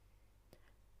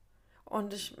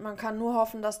 Und man kann nur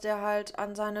hoffen, dass der halt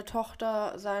an seine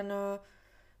Tochter seine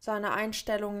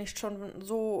Einstellung nicht schon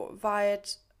so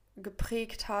weit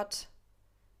geprägt hat,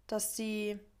 dass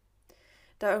sie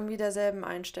da irgendwie derselben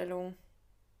Einstellung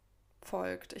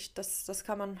folgt. Das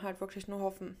kann man halt wirklich nur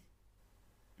hoffen.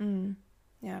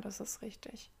 Ja, das ist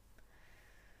richtig.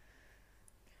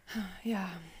 Ja.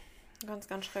 Ganz,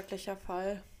 ganz schrecklicher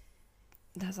Fall.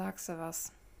 Da sagst du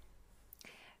was.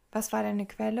 Was war deine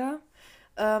Quelle?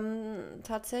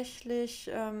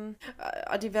 Tatsächlich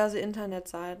diverse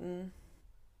Internetseiten.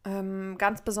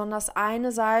 Ganz besonders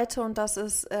eine Seite und das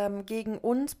ist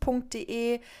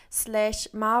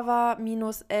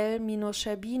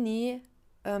gegenuns.de/marva-l-scherbini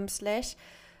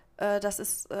das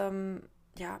ist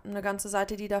eine ganze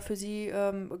Seite, die da für sie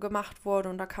gemacht wurde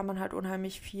und da kann man halt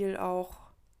unheimlich viel auch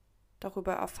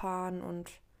darüber erfahren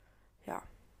und ja.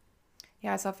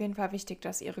 Ja, ist auf jeden Fall wichtig,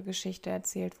 dass ihre Geschichte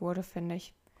erzählt wurde, finde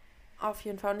ich. Auf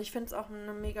jeden Fall. Und ich finde es auch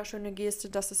eine mega schöne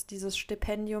Geste, dass es dieses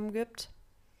Stipendium gibt.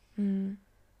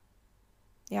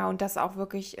 Ja, und dass auch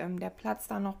wirklich der Platz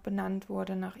da noch benannt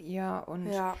wurde nach ihr und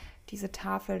diese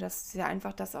Tafel, dass sie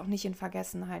einfach das auch nicht in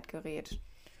Vergessenheit gerät.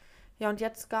 Ja, und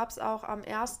jetzt gab es auch am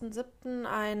 1.7.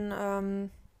 eine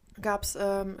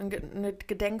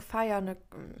Gedenkfeier,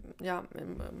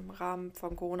 im Rahmen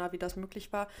von Corona, wie das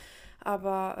möglich war.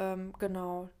 Aber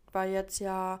genau, weil jetzt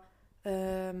ja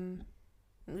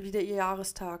wieder ihr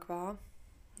Jahrestag war.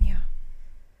 Ja,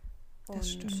 das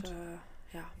und, stimmt.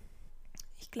 Ja.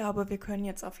 Ich glaube, wir können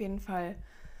jetzt auf jeden Fall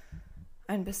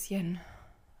ein bisschen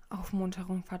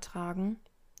Aufmunterung vertragen.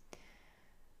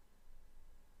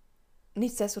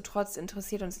 Nichtsdestotrotz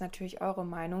interessiert uns natürlich eure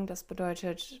Meinung. Das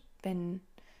bedeutet, wenn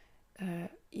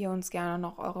ihr uns gerne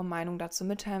noch eure Meinung dazu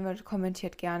mitteilen wollt,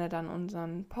 kommentiert gerne dann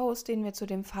unseren Post, den wir zu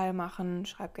dem Fall machen.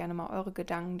 Schreibt gerne mal eure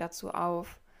Gedanken dazu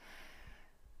auf.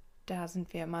 Da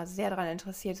sind wir immer sehr daran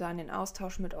interessiert, so an den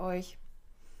Austausch mit euch.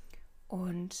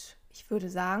 Und ich würde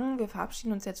sagen, wir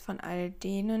verabschieden uns jetzt von all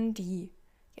denen, die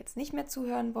jetzt nicht mehr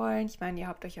zuhören wollen. Ich meine, ihr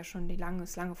habt euch ja schon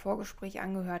das lange Vorgespräch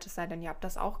angehört, es sei denn, ihr habt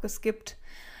das auch geskippt.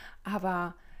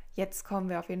 Aber jetzt kommen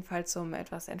wir auf jeden Fall zum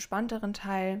etwas entspannteren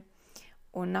Teil.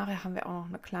 Und nachher haben wir auch noch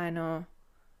eine kleine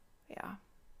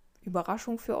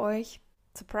Überraschung für euch.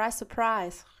 Surprise,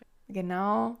 surprise.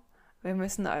 Genau. Wir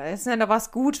müssen jetzt noch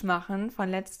was gut machen von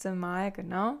letztem Mal,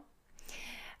 genau.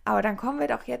 Aber dann kommen wir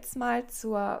doch jetzt mal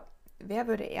zur Wer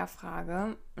würde eher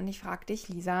Frage. Und ich frage dich,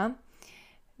 Lisa,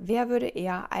 wer würde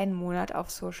eher einen Monat auf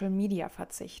Social Media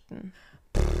verzichten?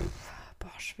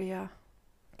 Schwer.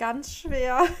 Ganz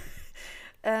schwer.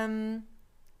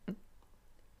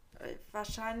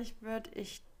 Wahrscheinlich würde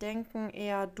ich denken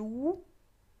eher du.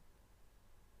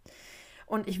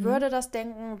 Und ich würde das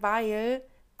denken, weil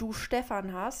du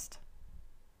Stefan hast.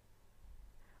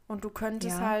 Und du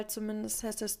könntest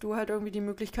hättest du halt irgendwie die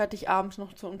Möglichkeit, dich abends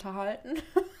noch zu unterhalten.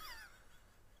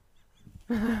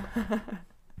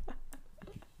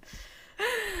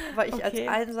 Weil ich als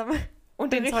Einsame...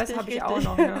 Und den Zeus habe ich auch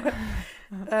noch, ne?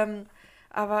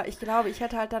 Aber ich glaube, ich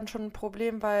hätte halt dann schon ein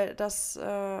Problem, weil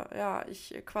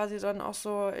ich quasi dann auch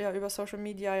so über Social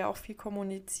Media ja auch viel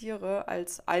kommuniziere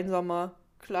als einsamer,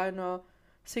 kleiner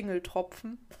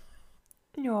Single-Tropfen.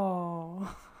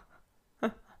 Ja.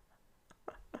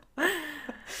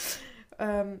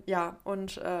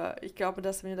 Ich glaube,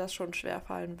 dass mir das schon schwer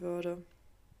fallen würde.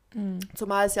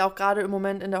 Zumal es ja auch gerade im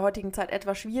Moment in der heutigen Zeit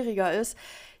etwas schwieriger ist,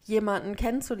 jemanden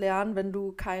kennenzulernen, wenn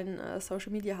du kein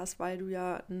Social Media hast, weil du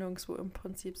ja nirgendwo im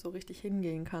Prinzip so richtig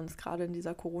hingehen kannst, gerade in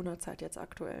dieser Corona-Zeit jetzt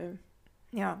aktuell.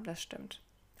 Ja, das stimmt.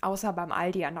 Außer beim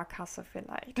Aldi an der Kasse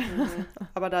vielleicht.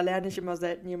 Aber da lerne ich immer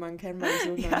selten jemanden kennen, weil ich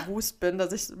so nervös bin,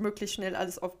 dass ich möglichst schnell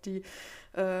alles auf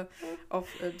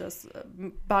das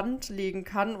Band legen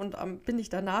kann und bin ich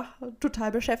danach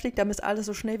total beschäftigt, damit alles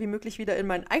so schnell wie möglich wieder in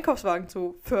meinen Einkaufswagen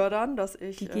zu fördern, dass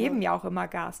ich... Die geben ja auch immer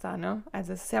Gas da, ne?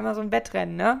 Also es ist ja immer so ein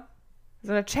Wettrennen, ne?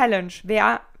 So eine Challenge.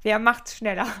 Wer macht's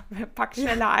schneller? Wer packt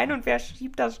schneller ein und wer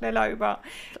schiebt das schneller über?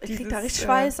 Ich krieg da richtig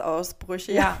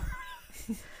Schweißausbrüche. Ja.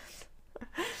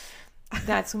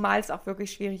 Ja, zumal es auch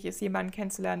wirklich schwierig ist, jemanden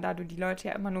kennenzulernen, da du die Leute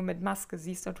ja immer nur mit Maske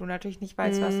siehst und du natürlich nicht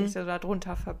weißt, was sich so da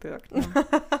drunter verbirgt. Ne?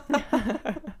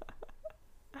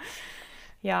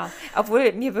 Ja,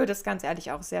 obwohl mir würde es ganz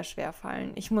ehrlich auch sehr schwer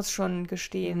fallen. Ich muss schon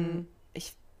gestehen,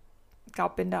 ich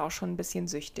glaube, bin da auch schon ein bisschen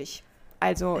süchtig.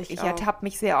 Also ich ertappe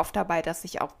mich sehr oft dabei, dass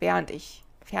ich auch während ich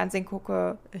Fernsehen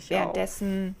gucke,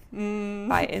 währenddessen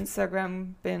bei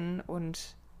Instagram bin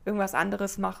und irgendwas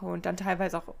anderes mache und dann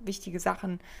teilweise auch wichtige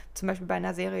Sachen, zum Beispiel bei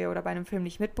einer Serie oder bei einem Film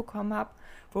nicht mitbekommen habe,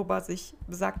 wobei sich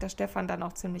besagter Stefan dann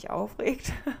auch ziemlich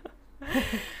aufregt.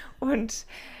 Und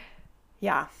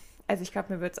ja, also ich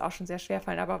glaube, mir wird es auch schon sehr schwer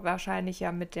fallen, aber wahrscheinlich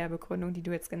ja mit der Begründung, die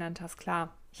du jetzt genannt hast,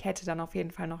 klar, ich hätte dann auf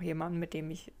jeden Fall noch jemanden, mit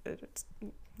dem ich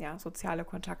soziale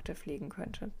Kontakte pflegen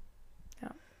könnte.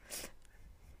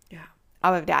 Ja.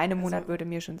 Aber der eine Monat würde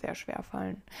mir schon sehr schwer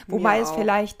fallen. Wobei es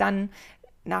vielleicht dann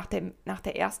nach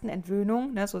der ersten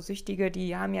Entwöhnung, ne, so Süchtige,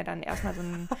 die haben ja dann erstmal so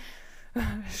eine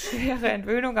schwere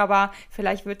Entwöhnung, aber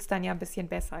vielleicht wird es dann ja ein bisschen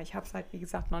besser. Ich habe es halt, wie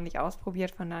gesagt, noch nicht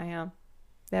ausprobiert, von daher,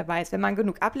 wer weiß. Wenn man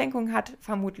genug Ablenkung hat,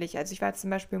 vermutlich. Also ich war jetzt zum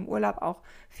Beispiel im Urlaub auch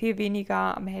viel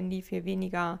weniger am Handy, viel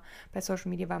weniger bei Social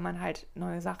Media, weil man halt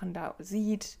neue Sachen da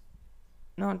sieht.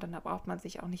 Ne, und dann braucht man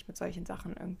sich auch nicht mit solchen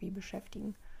Sachen irgendwie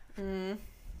beschäftigen.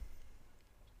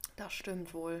 Das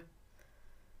stimmt wohl.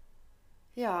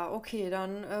 Ja, okay,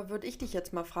 dann würde ich dich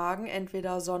jetzt mal fragen,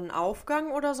 entweder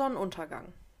Sonnenaufgang oder Sonnenuntergang?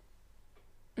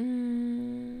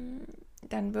 Dann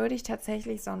würde ich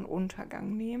tatsächlich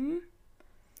Sonnenuntergang nehmen,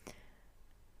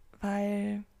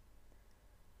 weil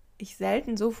ich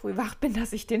selten so früh wach bin,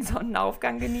 dass ich den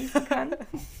Sonnenaufgang genießen kann.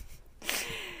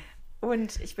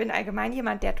 Und ich bin allgemein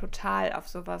jemand, der total auf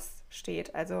sowas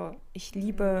steht. Also ich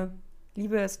liebe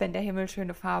es, wenn der Himmel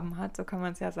schöne Farben hat, so kann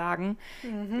man es ja sagen.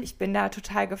 Ich bin da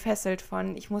total gefesselt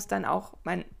von. Ich muss dann auch,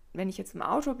 wenn ich jetzt im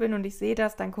Auto bin und ich sehe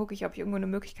das, dann gucke ich, ob ich irgendwo eine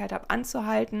Möglichkeit habe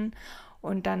anzuhalten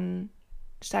und dann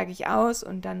steige ich aus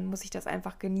und dann muss ich das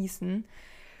einfach genießen.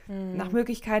 Nach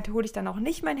Möglichkeit hole ich dann auch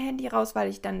nicht mein Handy raus, weil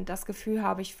ich dann das Gefühl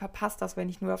habe, ich verpasse das, wenn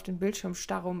ich nur auf den Bildschirm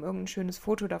starre, um irgendein schönes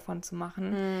Foto davon zu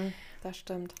machen. Das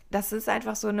stimmt. Das ist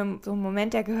einfach so ein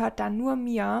Moment, der gehört da nur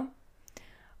mir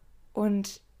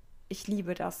und ich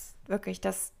liebe das, wirklich.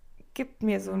 Das gibt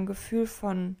mir so ein Gefühl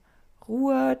von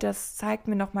Ruhe. Das zeigt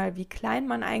mir nochmal, wie klein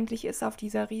man eigentlich ist auf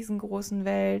dieser riesengroßen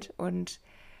Welt und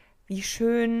wie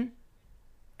schön.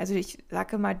 Also ich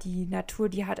sage mal, die Natur,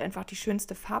 die hat einfach die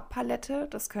schönste Farbpalette.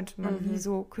 Das könnte man nie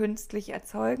so künstlich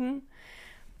erzeugen.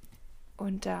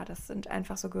 Und das sind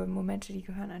einfach so Momente, die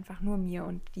gehören einfach nur mir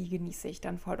und die genieße ich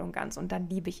dann voll und ganz. Und dann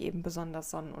liebe ich eben besonders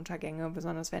Sonnenuntergänge,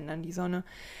 besonders wenn dann die Sonne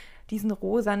diesen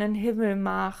rosanen Himmel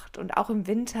macht und auch im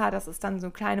Winter, das ist dann so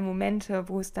kleine Momente,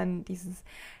 wo es dann dieses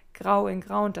Grau in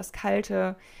Grau und das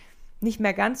Kalte nicht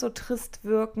mehr ganz so trist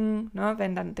wirken, ne?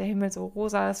 Wenn dann der Himmel so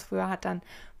rosa ist. Früher hat dann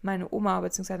meine Oma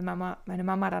bzw. meine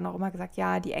Mama dann auch immer gesagt,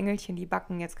 ja, die Engelchen, die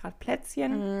backen jetzt gerade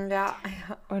Plätzchen. Ja.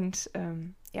 Und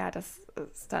das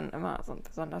ist dann immer so ein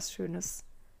besonders schönes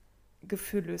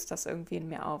Gefühl, löst das irgendwie in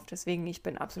mir auf. Deswegen, ich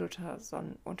bin absoluter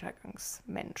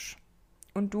Sonnenuntergangsmensch.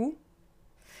 Und du?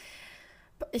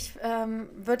 Ich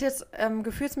würde jetzt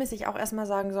gefühlsmäßig auch erstmal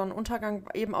sagen, Sonnenuntergang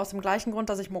eben aus dem gleichen Grund,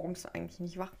 dass ich morgens eigentlich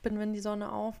nicht wach bin, wenn die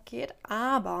Sonne aufgeht.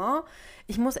 Aber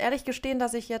ich muss ehrlich gestehen,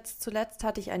 dass ich jetzt zuletzt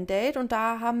hatte ich ein Date und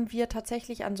da haben wir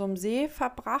tatsächlich an so einem See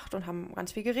verbracht und haben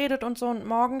ganz viel geredet und so. Und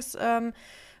morgens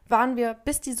waren wir,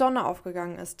 bis die Sonne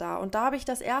aufgegangen ist da. Und da habe ich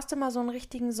das erste Mal so einen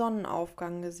richtigen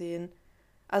Sonnenaufgang gesehen.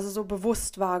 Also so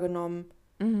bewusst wahrgenommen.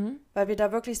 Weil wir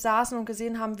da wirklich saßen und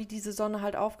gesehen haben, wie diese Sonne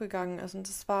halt aufgegangen ist. Und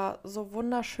es war so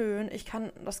wunderschön. Ich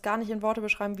kann das gar nicht in Worte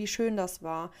beschreiben, wie schön das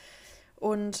war.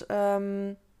 Und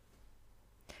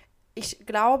ich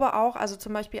glaube auch, also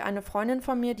zum Beispiel eine Freundin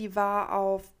von mir, die war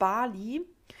auf Bali.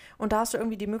 Und da hast du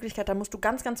irgendwie die Möglichkeit, da musst du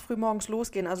ganz, ganz früh morgens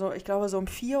losgehen. Also ich glaube so um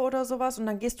 4 oder sowas. Und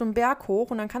dann gehst du einen Berg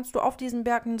hoch und dann kannst du auf diesem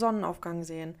Berg einen Sonnenaufgang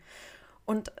sehen.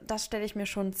 Und das stelle ich mir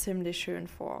schon ziemlich schön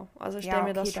vor. Also ich stelle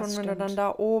mir das schon, wenn du dann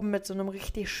da oben mit so einem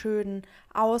richtig schönen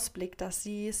Ausblick das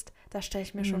siehst, das stelle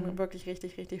ich mir schon wirklich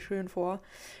richtig, richtig schön vor.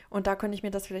 Und da könnte ich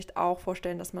mir das vielleicht auch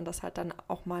vorstellen, dass man das halt dann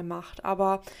auch mal macht.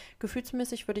 Aber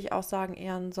gefühlsmäßig würde ich auch sagen,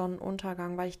 eher ein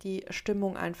Sonnenuntergang, weil ich die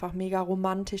Stimmung einfach mega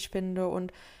romantisch finde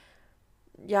und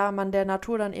ja, man der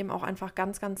Natur dann eben auch einfach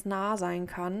ganz, ganz nah sein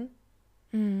kann.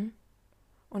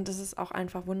 Und es ist auch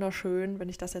einfach wunderschön, wenn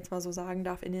ich das jetzt mal so sagen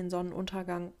darf, in den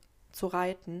Sonnenuntergang zu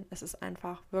reiten. Es ist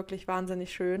einfach wirklich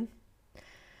wahnsinnig schön.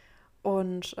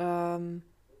 Und ja,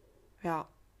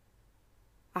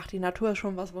 die Natur ist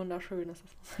schon was Wunderschönes,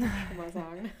 das muss man schon mal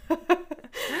sagen.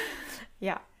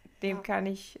 Ja, dem kann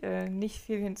ich nicht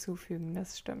viel hinzufügen,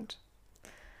 das stimmt.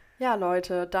 Ja,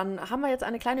 Leute, dann haben wir jetzt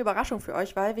eine kleine Überraschung für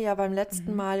euch, weil wir ja beim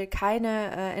letzten Mal keine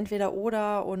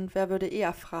Entweder-Oder und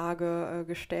Wer-würde-eher-Frage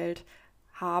gestellt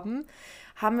haben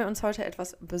wir uns heute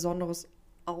etwas Besonderes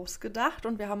ausgedacht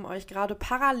und wir haben euch gerade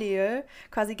parallel,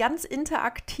 quasi ganz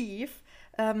interaktiv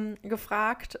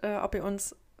gefragt, ob ihr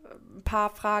uns ein paar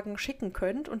Fragen schicken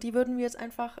könnt und die würden wir jetzt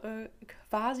einfach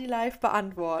quasi live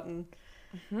beantworten.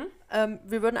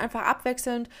 Wir würden einfach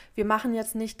abwechselnd, wir machen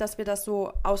jetzt nicht, dass wir das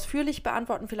so ausführlich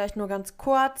beantworten, vielleicht nur ganz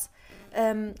kurz.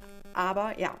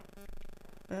 Aber ja,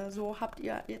 so habt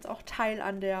ihr jetzt auch Teil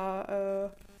an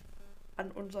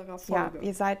unserer Folge. Ja,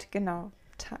 ihr seid genau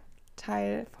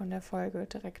Teil von der Folge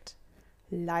direkt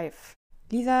live.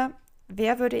 Lisa,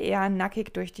 wer würde eher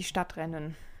nackig durch die Stadt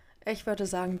rennen? Ich würde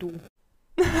sagen, du.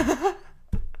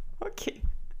 Okay.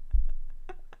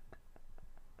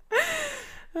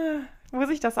 Muss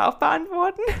ich das auch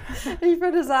beantworten? Ich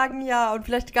würde sagen, ja. Und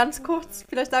vielleicht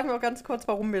sagen wir auch ganz kurz,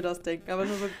 warum wir das denken, aber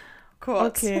nur so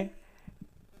kurz. Okay.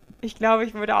 Ich glaube,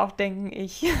 ich würde auch denken,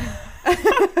 ich.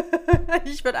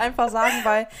 Ich würde einfach sagen,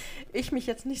 weil ich mich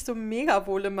jetzt nicht so mega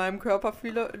wohl in meinem Körper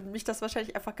fühle und mich das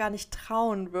wahrscheinlich einfach gar nicht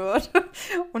trauen würde.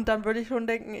 Und dann würde ich schon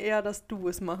denken, eher, dass du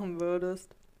es machen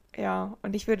würdest. Ja,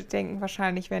 und ich würde denken,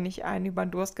 wahrscheinlich, wenn ich einen über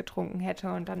den Durst getrunken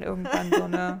hätte und dann irgendwann so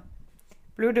eine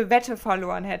blöde Wette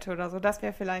verloren hätte oder so. Das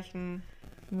wäre vielleicht ein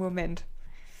Moment.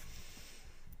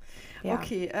 Ja.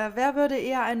 Okay, wer würde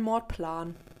eher einen Mord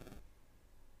planen?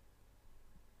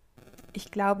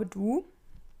 Ich glaube, du.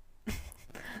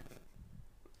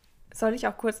 Soll ich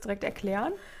auch kurz direkt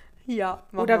erklären? Ja,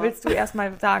 mach Oder mal. willst du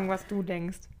erstmal sagen, was du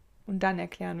denkst? Und dann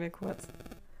erklären wir kurz.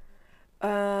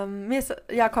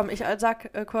 Ja, komm, ich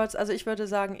sag kurz, also ich würde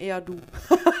sagen, eher du.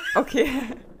 Okay.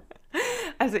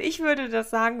 Also ich würde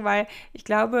das sagen, weil ich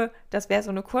glaube, das wäre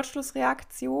so eine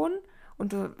Kurzschlussreaktion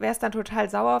und du wärst dann total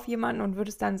sauer auf jemanden und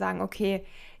würdest dann sagen, okay,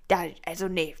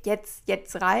 nee,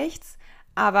 jetzt reicht's,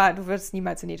 aber du würdest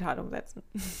niemals in die Tat umsetzen.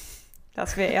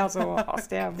 Das wäre eher so aus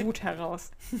der Wut heraus.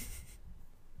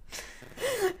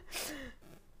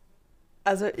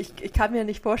 Also ich kann mir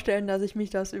nicht vorstellen, dass ich mich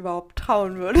das überhaupt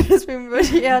trauen würde. Deswegen würde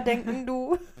ich eher denken,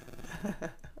 du.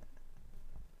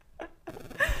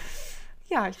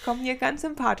 Ja, ich komme hier ganz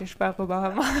sympathisch bei rüber.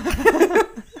 Hör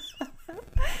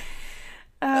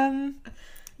mal.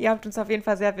 Ihr habt uns auf jeden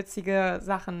Fall sehr witzige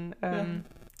Sachen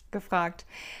gefragt.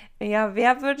 Ja,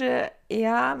 wer würde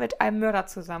eher mit einem Mörder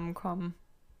zusammenkommen?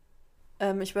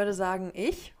 Ich würde sagen,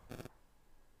 ich.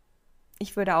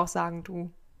 Ich würde auch sagen,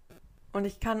 du. Und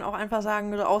ich kann auch einfach sagen,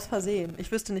 nur aus Versehen.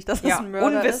 Ich wüsste nicht, dass das ein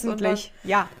Mörder unwissentlich. ist. Und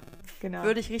Ja, genau.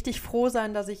 würde ich richtig froh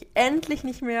sein, dass ich endlich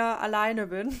nicht mehr alleine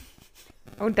bin.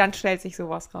 Und dann stellt sich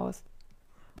sowas raus.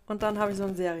 Und dann habe ich so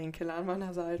einen Serienkiller an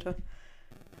meiner Seite.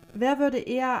 Wer würde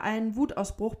eher einen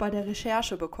Wutausbruch bei der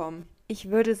Recherche bekommen? Ich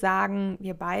würde sagen,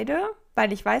 wir beide,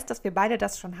 weil ich weiß, dass wir beide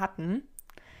das schon hatten.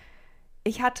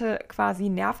 Ich hatte quasi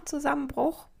einen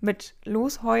Nervenzusammenbruch mit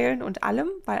Losheulen und allem,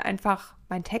 weil einfach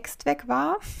mein Text weg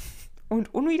war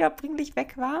und unwiederbringlich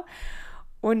weg war.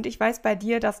 Und ich weiß bei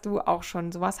dir, dass du auch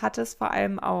schon sowas hattest, vor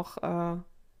allem auch,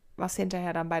 was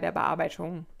hinterher dann bei der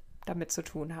Bearbeitung damit zu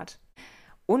tun hat.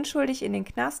 Unschuldig in den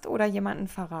Knast oder jemanden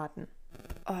verraten?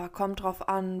 Kommt drauf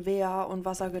an, wer und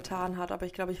was er getan hat. Aber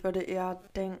ich glaube, ich würde eher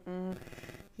denken,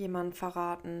 jemanden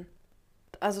verraten.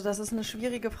 Also das ist eine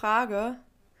schwierige Frage.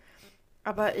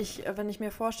 Aber wenn ich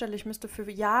mir vorstelle, ich müsste für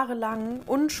Jahre lang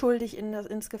unschuldig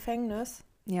ins Gefängnis.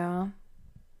 Ja.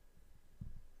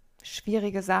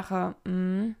 Schwierige Sache.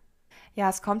 Ja,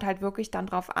 es kommt halt wirklich dann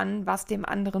drauf an, was dem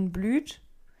anderen blüht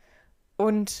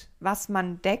und was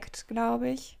man deckt, glaube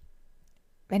ich.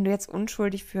 Wenn du jetzt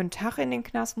unschuldig für einen Tag in den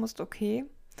Knast musst, okay.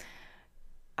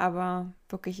 Aber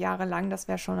wirklich jahrelang, das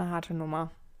wäre schon eine harte Nummer.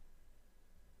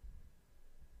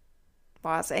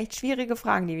 Boah, das ist echt schwierige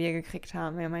Fragen, die wir gekriegt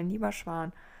haben, ja, mein lieber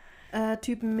Schwan.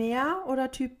 Typ Meer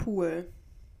oder Typ Pool?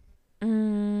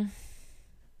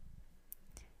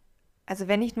 Also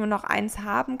wenn ich nur noch eins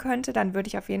haben könnte, dann würde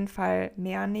ich auf jeden Fall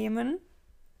Meer nehmen.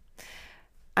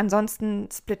 Ansonsten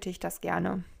splitte ich das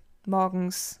gerne.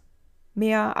 Morgens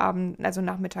Meer, also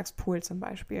nachmittags Pool zum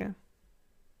Beispiel.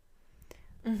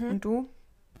 Und du?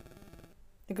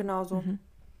 Genauso.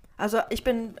 Also ich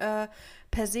bin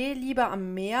per se lieber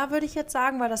am Meer, würde ich jetzt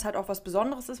sagen, weil das halt auch was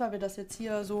Besonderes ist, weil wir das jetzt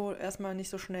hier so erstmal nicht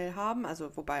so schnell haben.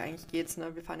 Also wobei eigentlich geht's,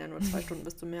 ne? Wir fahren ja nur 2 Stunden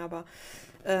bis zum Meer,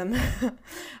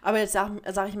 aber jetzt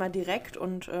sag ich mal direkt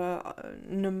und in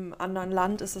einem anderen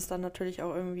Land ist es dann natürlich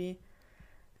auch irgendwie,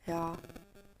 ja,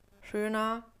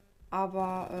 schöner.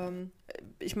 Aber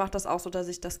ich mache das auch so, dass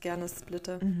ich das gerne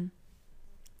splitte.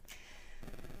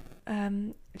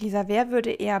 Lisa, wer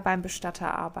würde eher beim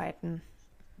Bestatter arbeiten?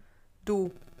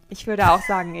 Du. Ich würde auch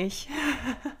sagen, ich.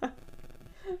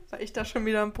 Weil ich da schon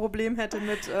wieder ein Problem hätte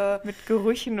Mit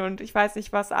Gerüchen und ich weiß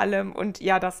nicht was allem. Und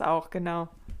ja, das auch, genau.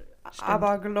 Stimmt.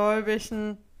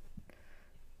 Abergläubigen.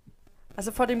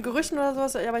 Also vor dem Gerüchen oder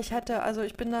sowas, aber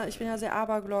ich bin ja sehr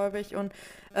abergläubig und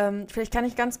vielleicht kann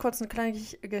ich ganz kurz eine kleine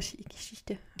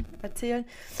Geschichte erzählen.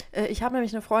 Ich habe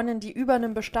nämlich eine Freundin, die über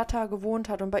einem Bestatter gewohnt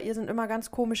hat und bei ihr sind immer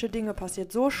ganz komische Dinge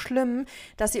passiert. So schlimm,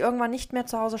 dass sie irgendwann nicht mehr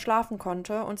zu Hause schlafen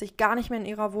konnte und sich gar nicht mehr in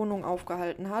ihrer Wohnung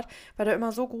aufgehalten hat, weil da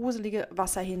immer so gruselige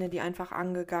Wasserhähne, die einfach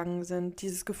angegangen sind.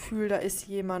 Dieses Gefühl, da ist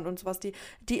jemand und sowas.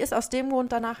 Die ist aus dem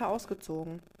Grund dann nachher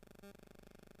ausgezogen.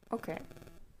 Okay.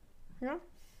 Ja?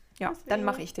 Ja, dann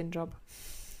mache ich den Job.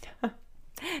 Da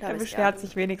Da bist beschwert du.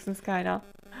 sich wenigstens keiner.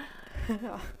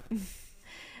 Ja.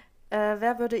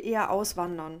 Wer würde eher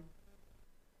auswandern?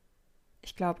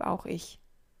 Ich glaube auch ich.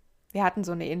 Wir hatten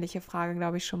so eine ähnliche Frage,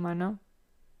 glaube ich, schon mal, ne?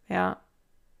 Ja.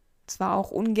 Zwar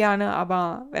auch ungerne,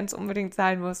 aber wenn es unbedingt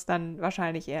sein muss, dann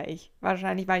wahrscheinlich eher ich.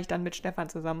 Wahrscheinlich, weil ich dann mit Stefan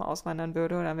zusammen auswandern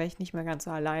würde und dann wäre ich nicht mehr ganz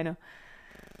so alleine.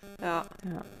 Ja.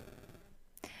 Ja.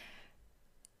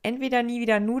 Entweder nie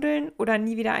wieder Nudeln oder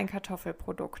nie wieder ein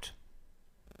Kartoffelprodukt.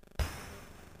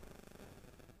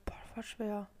 Boah, das war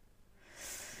schwer.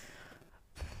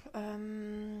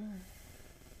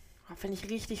 Finde ich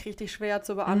richtig, richtig schwer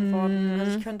zu beantworten.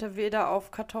 Also ich könnte weder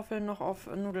auf Kartoffeln noch auf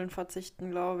Nudeln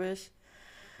verzichten, glaube ich.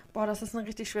 Boah, das ist eine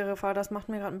richtig schwere Frage. Das macht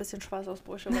mir gerade ein bisschen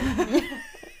Schweißausbrüche.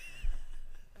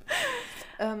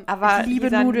 Weil Aber ich liebe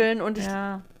Lisa, Nudeln und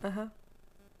Ja. Aha.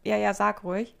 Ja, sag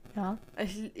ruhig. Ja.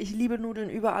 Ich liebe Nudeln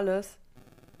über alles.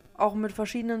 Auch mit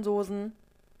verschiedenen Soßen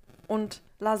und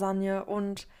Lasagne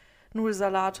und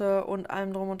Nudelsalate und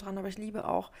allem drum und dran. Aber ich liebe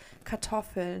auch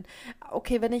Kartoffeln.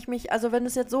 Okay, wenn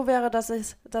es jetzt so wäre, dass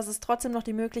es trotzdem noch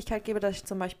die Möglichkeit gäbe, dass ich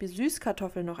zum Beispiel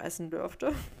Süßkartoffeln noch essen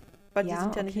dürfte, weil die Ja,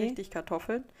 sind ja nicht okay. richtig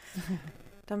Kartoffeln,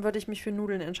 dann würde ich mich für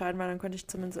Nudeln entscheiden, weil dann könnte ich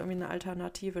zumindest irgendwie eine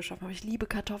Alternative schaffen. Aber ich liebe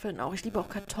Kartoffeln auch. Ich liebe auch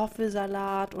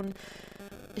Kartoffelsalat und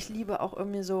ich liebe auch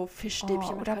irgendwie so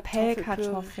Fischstäbchen mit oder Kartoffelpüree.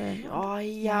 Pellkartoffeln. Oh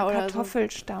ja, oder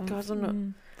Kartoffelstampf. so eine.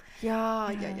 Mm. Ja.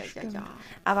 Stimmt.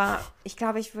 Aber ich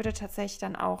glaube, ich würde tatsächlich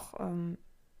dann auch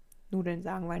Nudeln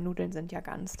sagen, weil Nudeln sind ja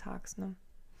ganztags, ne?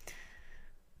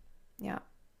 Ja,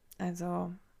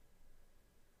 also,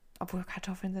 obwohl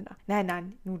Kartoffeln sind auch.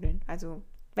 Nein, Nudeln. Also,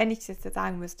 wenn ich es jetzt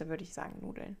sagen müsste, würde ich sagen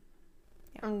Nudeln.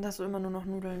 Ja. Und dass du immer nur noch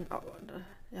Nudeln,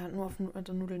 nur auf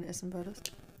Nudeln essen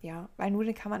würdest. Ja, weil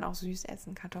Nudeln kann man auch süß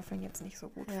essen, Kartoffeln jetzt nicht so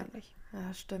gut, Ja. finde ich.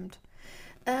 Ja, stimmt.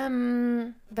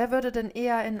 Wer würde denn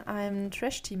eher in einem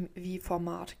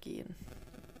Trash-TV-Format gehen?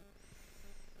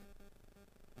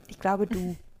 Ich glaube,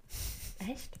 du.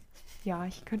 Echt? Ja,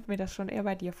 ich könnte mir das schon eher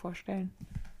bei dir vorstellen.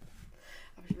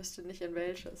 Aber ich wüsste nicht in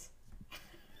welches.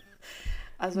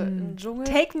 Also im Dschungel.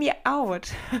 Take me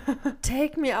out.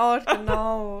 Take me out,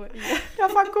 genau. Ja. Da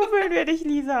verkuppeln wir dich,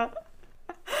 Lisa.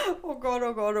 Oh Gott,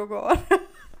 oh Gott, oh Gott.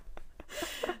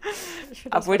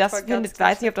 Obwohl das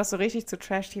weiß nicht, ob das so richtig zu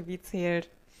Trash-TV zählt.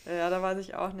 Ja, da weiß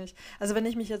ich auch nicht. Also wenn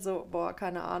ich mich jetzt so,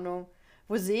 keine Ahnung,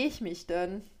 wo sehe ich mich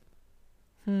denn?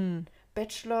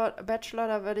 Bachelor,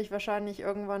 da würde ich wahrscheinlich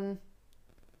irgendwann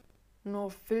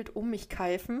nur wild um mich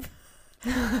keifen.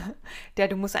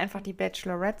 Du musst einfach die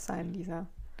Bachelorette sein, Lisa.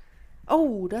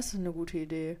 Oh, das ist eine gute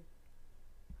Idee.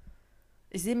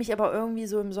 Ich sehe mich aber irgendwie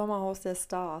so im Sommerhaus der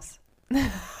Stars.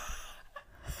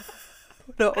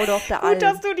 oder auf der Alm. Gut,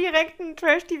 dass du direkt einen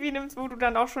Trash-TV nimmst, wo du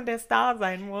dann auch schon der Star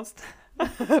sein musst.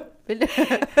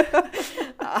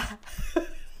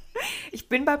 Ich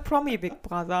bin bei Promi Big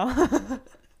Brother.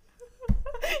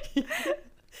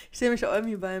 Ich sehe mich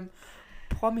irgendwie beim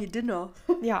Promi-Dinner.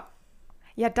 Ja.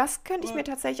 Ja, das könnte ich mir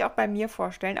tatsächlich auch bei mir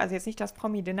vorstellen. Also jetzt nicht das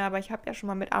Promi-Dinner, aber ich habe ja schon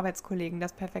mal mit Arbeitskollegen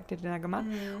das perfekte Dinner gemacht.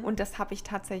 Und das habe ich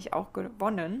tatsächlich auch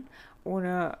gewonnen,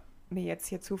 ohne mir jetzt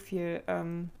hier zu viel,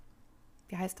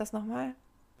 wie heißt das nochmal?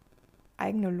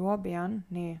 Eigene Lorbeeren?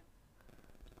 Nee.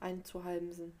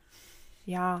 Einzuheimsen.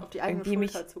 Ja, Auf die eigene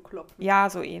Schulter zu klopfen. Ja,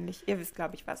 so ähnlich. Ihr wisst,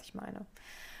 glaube ich, was ich meine.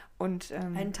 Und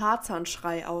einen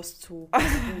Tarzanschrei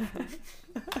auszurufen.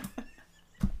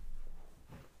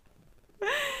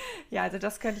 Ja, also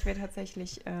das könnte ich mir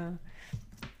tatsächlich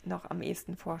noch am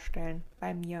ehesten vorstellen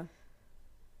bei mir.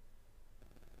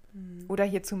 Oder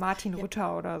hier zu Martin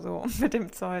Rütter oder so mit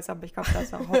dem Zeus, aber ich glaube, das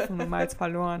ist auch Hopfen und Malz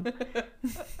verloren.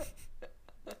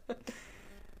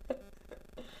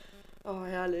 Oh,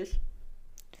 herrlich.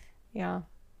 Ja.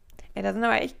 Ja, da sind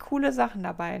aber echt coole Sachen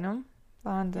dabei, ne?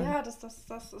 Wahnsinn. Ja, das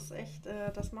ist echt,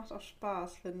 das macht auch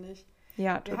Spaß, finde ich.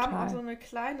 Ja, Wir total. haben auch so eine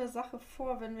kleine Sache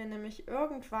vor, wenn wir nämlich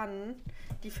irgendwann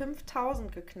die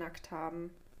 5000 geknackt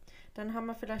haben. Dann haben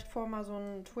wir vielleicht vor, mal so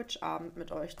einen Twitch-Abend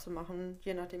mit euch zu machen,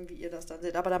 je nachdem, wie ihr das dann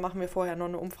seht. Aber da machen wir vorher noch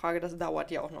eine Umfrage, das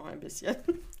dauert ja auch noch ein bisschen.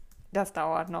 Das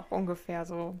dauert noch ungefähr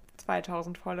so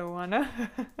 2000 Follower, ne?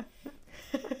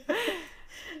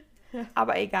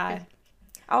 Aber egal.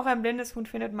 Auch ein blindes Huhn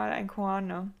findet mal ein Korn,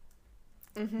 ne?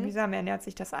 Mühsam ernährt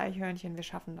sich das Eichhörnchen, wir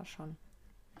schaffen das schon.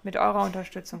 Mit eurer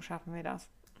Unterstützung schaffen wir das.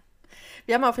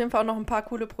 Wir haben auf jeden Fall auch noch ein paar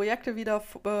coole Projekte wieder.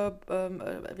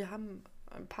 Wir haben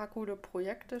ein paar coole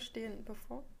Projekte stehen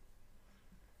bevor.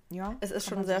 Ja, Es ist kann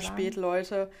schon man so sehr sagen. spät,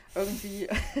 Leute. Irgendwie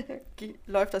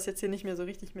läuft das jetzt hier nicht mehr so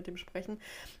richtig mit dem Sprechen.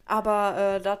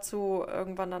 Aber dazu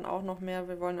irgendwann dann auch noch mehr.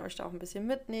 Wir wollen euch da auch ein bisschen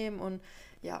mitnehmen. Und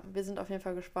ja, wir sind auf jeden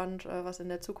Fall gespannt, was in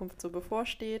der Zukunft so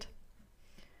bevorsteht.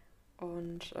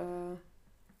 Und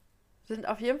sind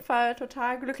auf jeden Fall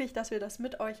total glücklich, dass wir das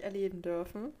mit euch erleben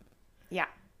dürfen. Ja,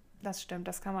 das stimmt.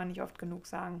 Das kann man nicht oft genug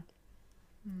sagen.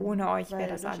 Ohne euch wäre Weil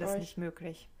das durch alles euch- nicht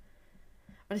möglich.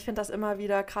 Und ich finde das immer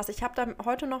wieder krass. Ich habe da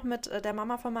heute noch mit der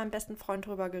Mama von meinem besten Freund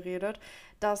drüber geredet,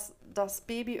 dass das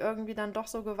Baby irgendwie dann doch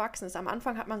so gewachsen ist. Am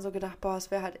Anfang hat man so gedacht, boah,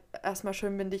 es wäre halt erstmal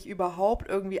schön, wenn dich überhaupt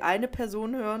irgendwie eine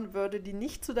Person hören würde, die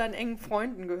nicht zu deinen engen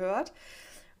Freunden gehört.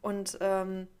 Und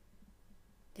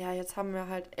ja, jetzt haben wir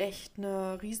halt echt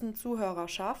eine riesen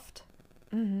Zuhörerschaft.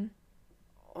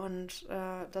 Und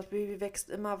das Baby wächst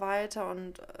immer weiter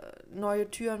und neue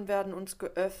Türen werden uns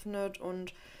geöffnet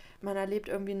und man erlebt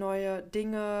irgendwie neue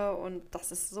Dinge und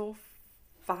das ist so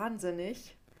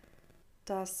wahnsinnig,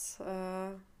 dass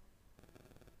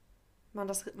man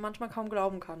das manchmal kaum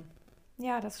glauben kann.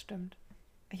 Ja, das stimmt.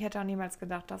 Ich hätte auch niemals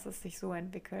gedacht, dass es sich so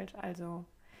entwickelt. Also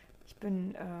ich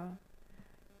bin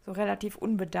so relativ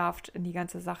unbedarft in die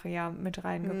ganze Sache ja mit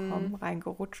reingekommen,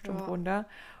 reingerutscht im Ja. Grunde.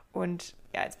 Und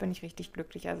ja, jetzt bin ich richtig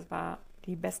glücklich. Also es war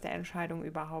die beste Entscheidung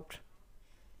überhaupt.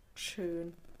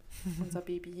 Schön. Unser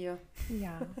Baby hier.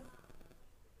 Ja.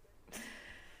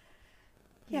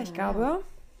 Ja, ich glaube,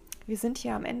 wir sind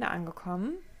hier am Ende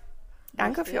angekommen.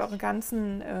 Danke für Richtig. eure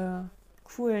ganzen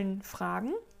coolen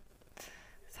Fragen.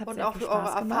 Es hat Und sehr auch viel für eure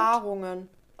Spaß gemacht. Erfahrungen.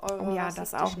 Eure Oh ja,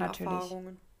 das auch rassistischen natürlich.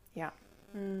 Erfahrungen. Ja,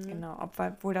 genau.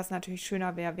 Obwohl das natürlich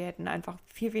schöner wäre, wir hätten einfach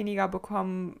viel weniger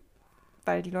bekommen,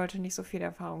 weil die Leute nicht so viel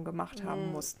Erfahrung gemacht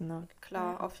haben mussten. Ne?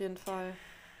 Klar, auf jeden Fall.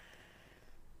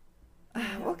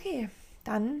 Okay,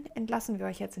 dann entlassen wir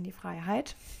euch jetzt in die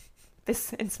Freiheit.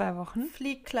 Bis in 2 Wochen.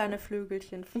 Flieg, kleine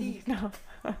Flügelchen, flieg. Genau.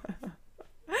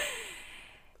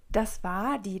 Das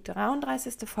war die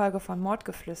 33. Folge von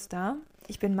Mordgeflüster.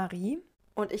 Ich bin Marie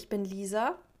Und ich bin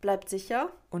Lisa. Bleibt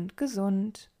sicher. und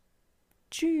gesund.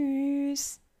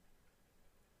 Tschüss.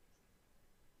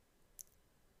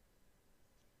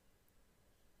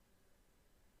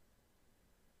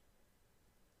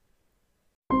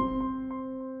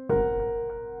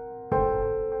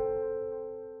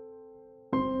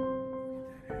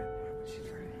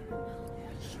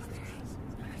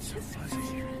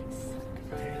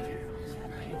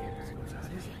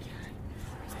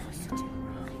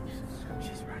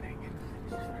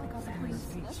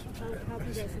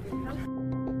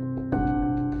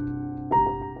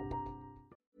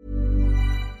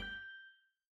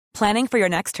 Planning for your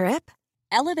next trip?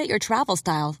 Elevate your travel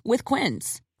style with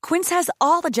Quince. Quince has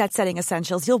all the jet-setting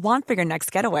essentials you'll want for your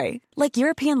next getaway, like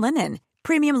European linen,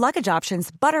 premium luggage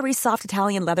options, buttery soft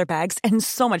Italian leather bags, and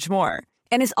so much more.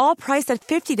 And is all priced at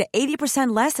 50 to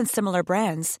 80% less than similar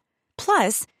brands.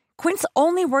 Plus, Quince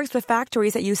only works with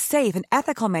factories that use safe and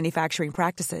ethical manufacturing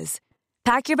practices.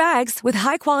 Pack your bags with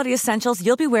high-quality essentials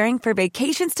you'll be wearing for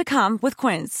vacations to come with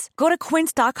Quince. Go to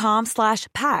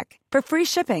quince.com/pack for free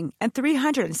shipping and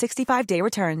 365-day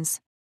returns.